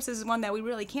 osteoporosis is one that we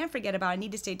really can't forget about and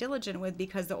need to stay diligent with,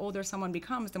 because the older someone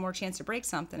becomes, the more chance to break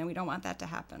something, and we don't want that to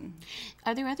happen.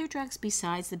 Are there other drugs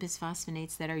besides the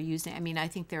bisphosphonates that are used? I mean, I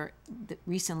think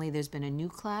recently there's been a new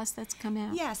class that's come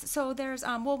out. Yes. So there's,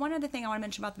 one other thing I want to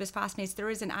mention about the bisphosphonates, there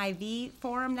is an IV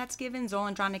form that's given,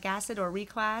 zoledronic acid or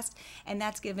Reclast, and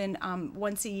that's given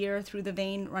once a year through the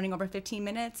vein running over 15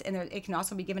 minutes, and it can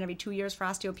also be given every 2 years for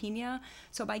osteopenia.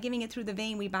 So by giving it through the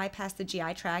vein, we bypass the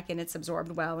GI tract, and it's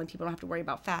absorbed well, and people don't have to worry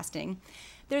about fasting.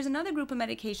 There's another group of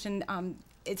medication,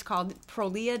 it's called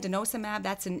Prolia, denosumab.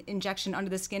 That's an injection under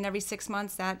the skin every 6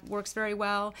 months. That works very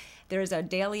well. There's a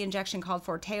daily injection called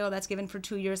Forteo that's given for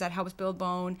 2 years. That helps build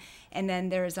bone. And then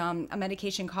there's a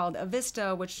medication called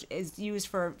Avista, which is used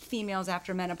for females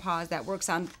after menopause, that works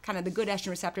on kind of the good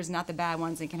estrogen receptors, not the bad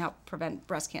ones, and can help prevent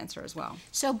breast cancer as well.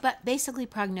 So, but basically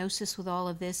prognosis with all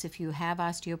of this, if you have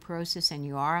osteoporosis and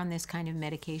you are on this kind of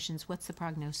medications, what's the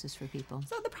prognosis for people?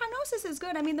 So the prognosis is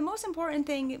good. I mean, the most important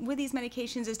thing with these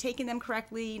medications is taking them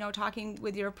correctly, talking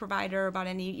with your provider about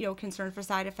any, concern for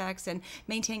side effects, and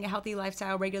maintaining a healthy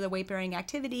lifestyle, regular weight-bearing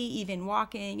activity, even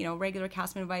walking, regular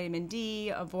calcium and vitamin D,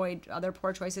 avoid other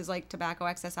poor choices like tobacco,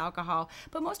 excess alcohol.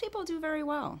 But most people do very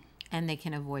well. And they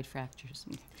can avoid fractures.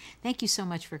 Thank you so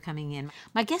much for coming in.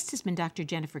 My guest has been Dr.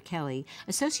 Jennifer Kelly,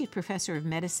 Associate Professor of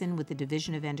Medicine with the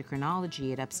Division of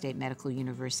Endocrinology at Upstate Medical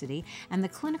University and the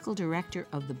Clinical Director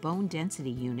of the Bone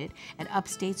Density Unit at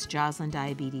Upstate's Joslin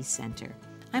Diabetes Center.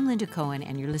 I'm Linda Cohen,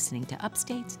 and you're listening to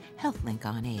Upstate's HealthLink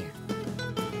on Air.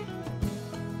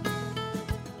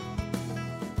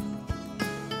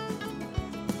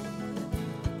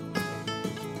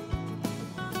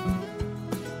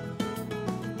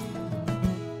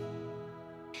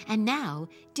 And now,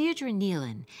 Deirdre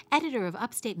Nealon, editor of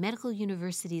Upstate Medical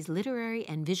University's literary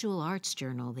and visual arts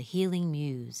journal, The Healing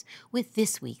Muse, with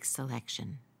this week's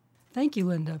selection. Thank you,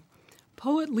 Linda.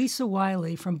 Poet Lisa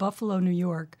Wiley from Buffalo, New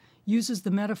York, uses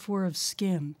the metaphor of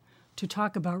skin to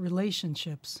talk about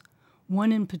relationships,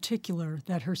 one in particular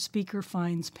that her speaker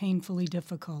finds painfully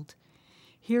difficult.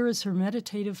 Here is her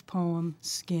meditative poem,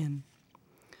 Skin.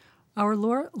 Our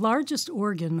largest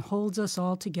organ holds us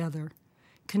all together,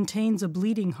 contains a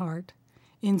bleeding heart,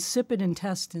 insipid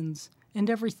intestines, and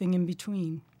everything in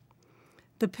between.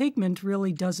 The pigment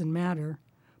really doesn't matter,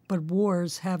 but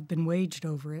wars have been waged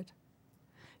over it.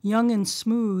 Young and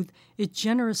smooth, it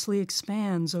generously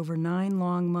expands over 9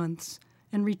 long months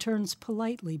and returns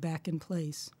politely back in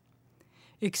place.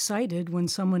 Excited when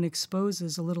someone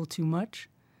exposes a little too much,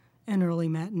 an early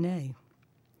matinee.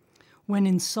 When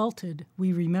insulted,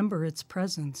 we remember its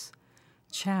presence,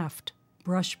 chafed,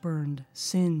 brush-burned,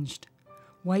 singed,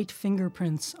 white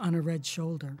fingerprints on a red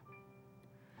shoulder.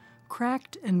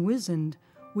 Cracked and wizened,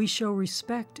 we show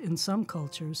respect in some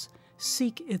cultures,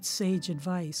 seek its sage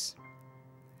advice.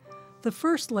 The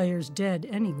first layer's dead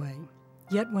anyway,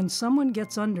 yet when someone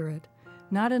gets under it,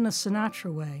 not in a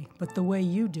Sinatra way, but the way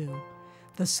you do,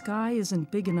 the sky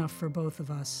isn't big enough for both of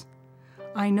us.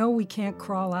 I know we can't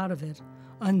crawl out of it,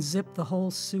 unzip the whole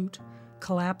suit,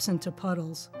 collapse into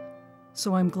puddles,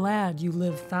 so I'm glad you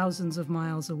live thousands of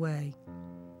miles away,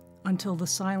 until the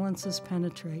silences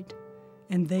penetrate,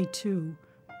 and they too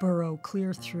burrow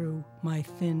clear through my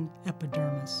thin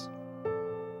epidermis.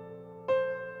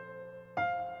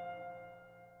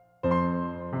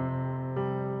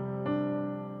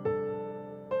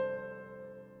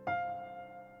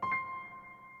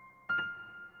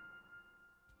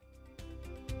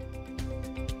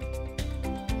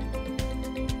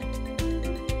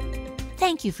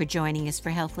 Thank you for joining us for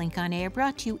HealthLink on Air,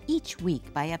 brought to you each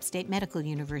week by Upstate Medical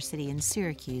University in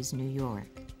Syracuse, New York.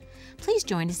 Please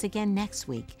join us again next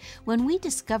week when we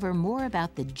discover more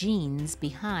about the genes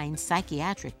behind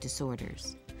psychiatric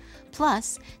disorders,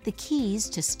 plus the keys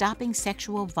to stopping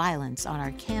sexual violence on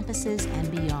our campuses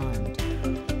and beyond,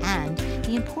 and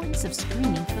the importance of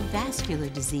screening for vascular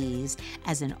disease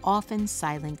as an often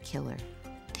silent killer.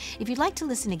 If you'd like to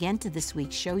listen again to this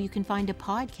week's show, you can find a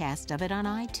podcast of it on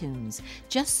iTunes.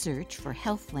 Just search for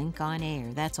HealthLink on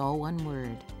Air. That's all one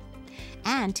word.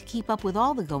 And to keep up with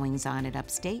all the goings-on at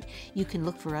Upstate, you can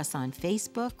look for us on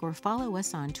Facebook or follow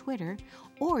us on Twitter,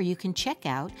 or you can check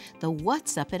out the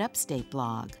What's Up at Upstate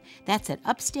blog. That's at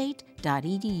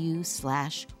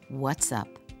upstate.edu/what'sup.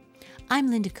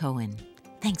 I'm Linda Cohen.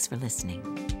 Thanks for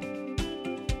listening.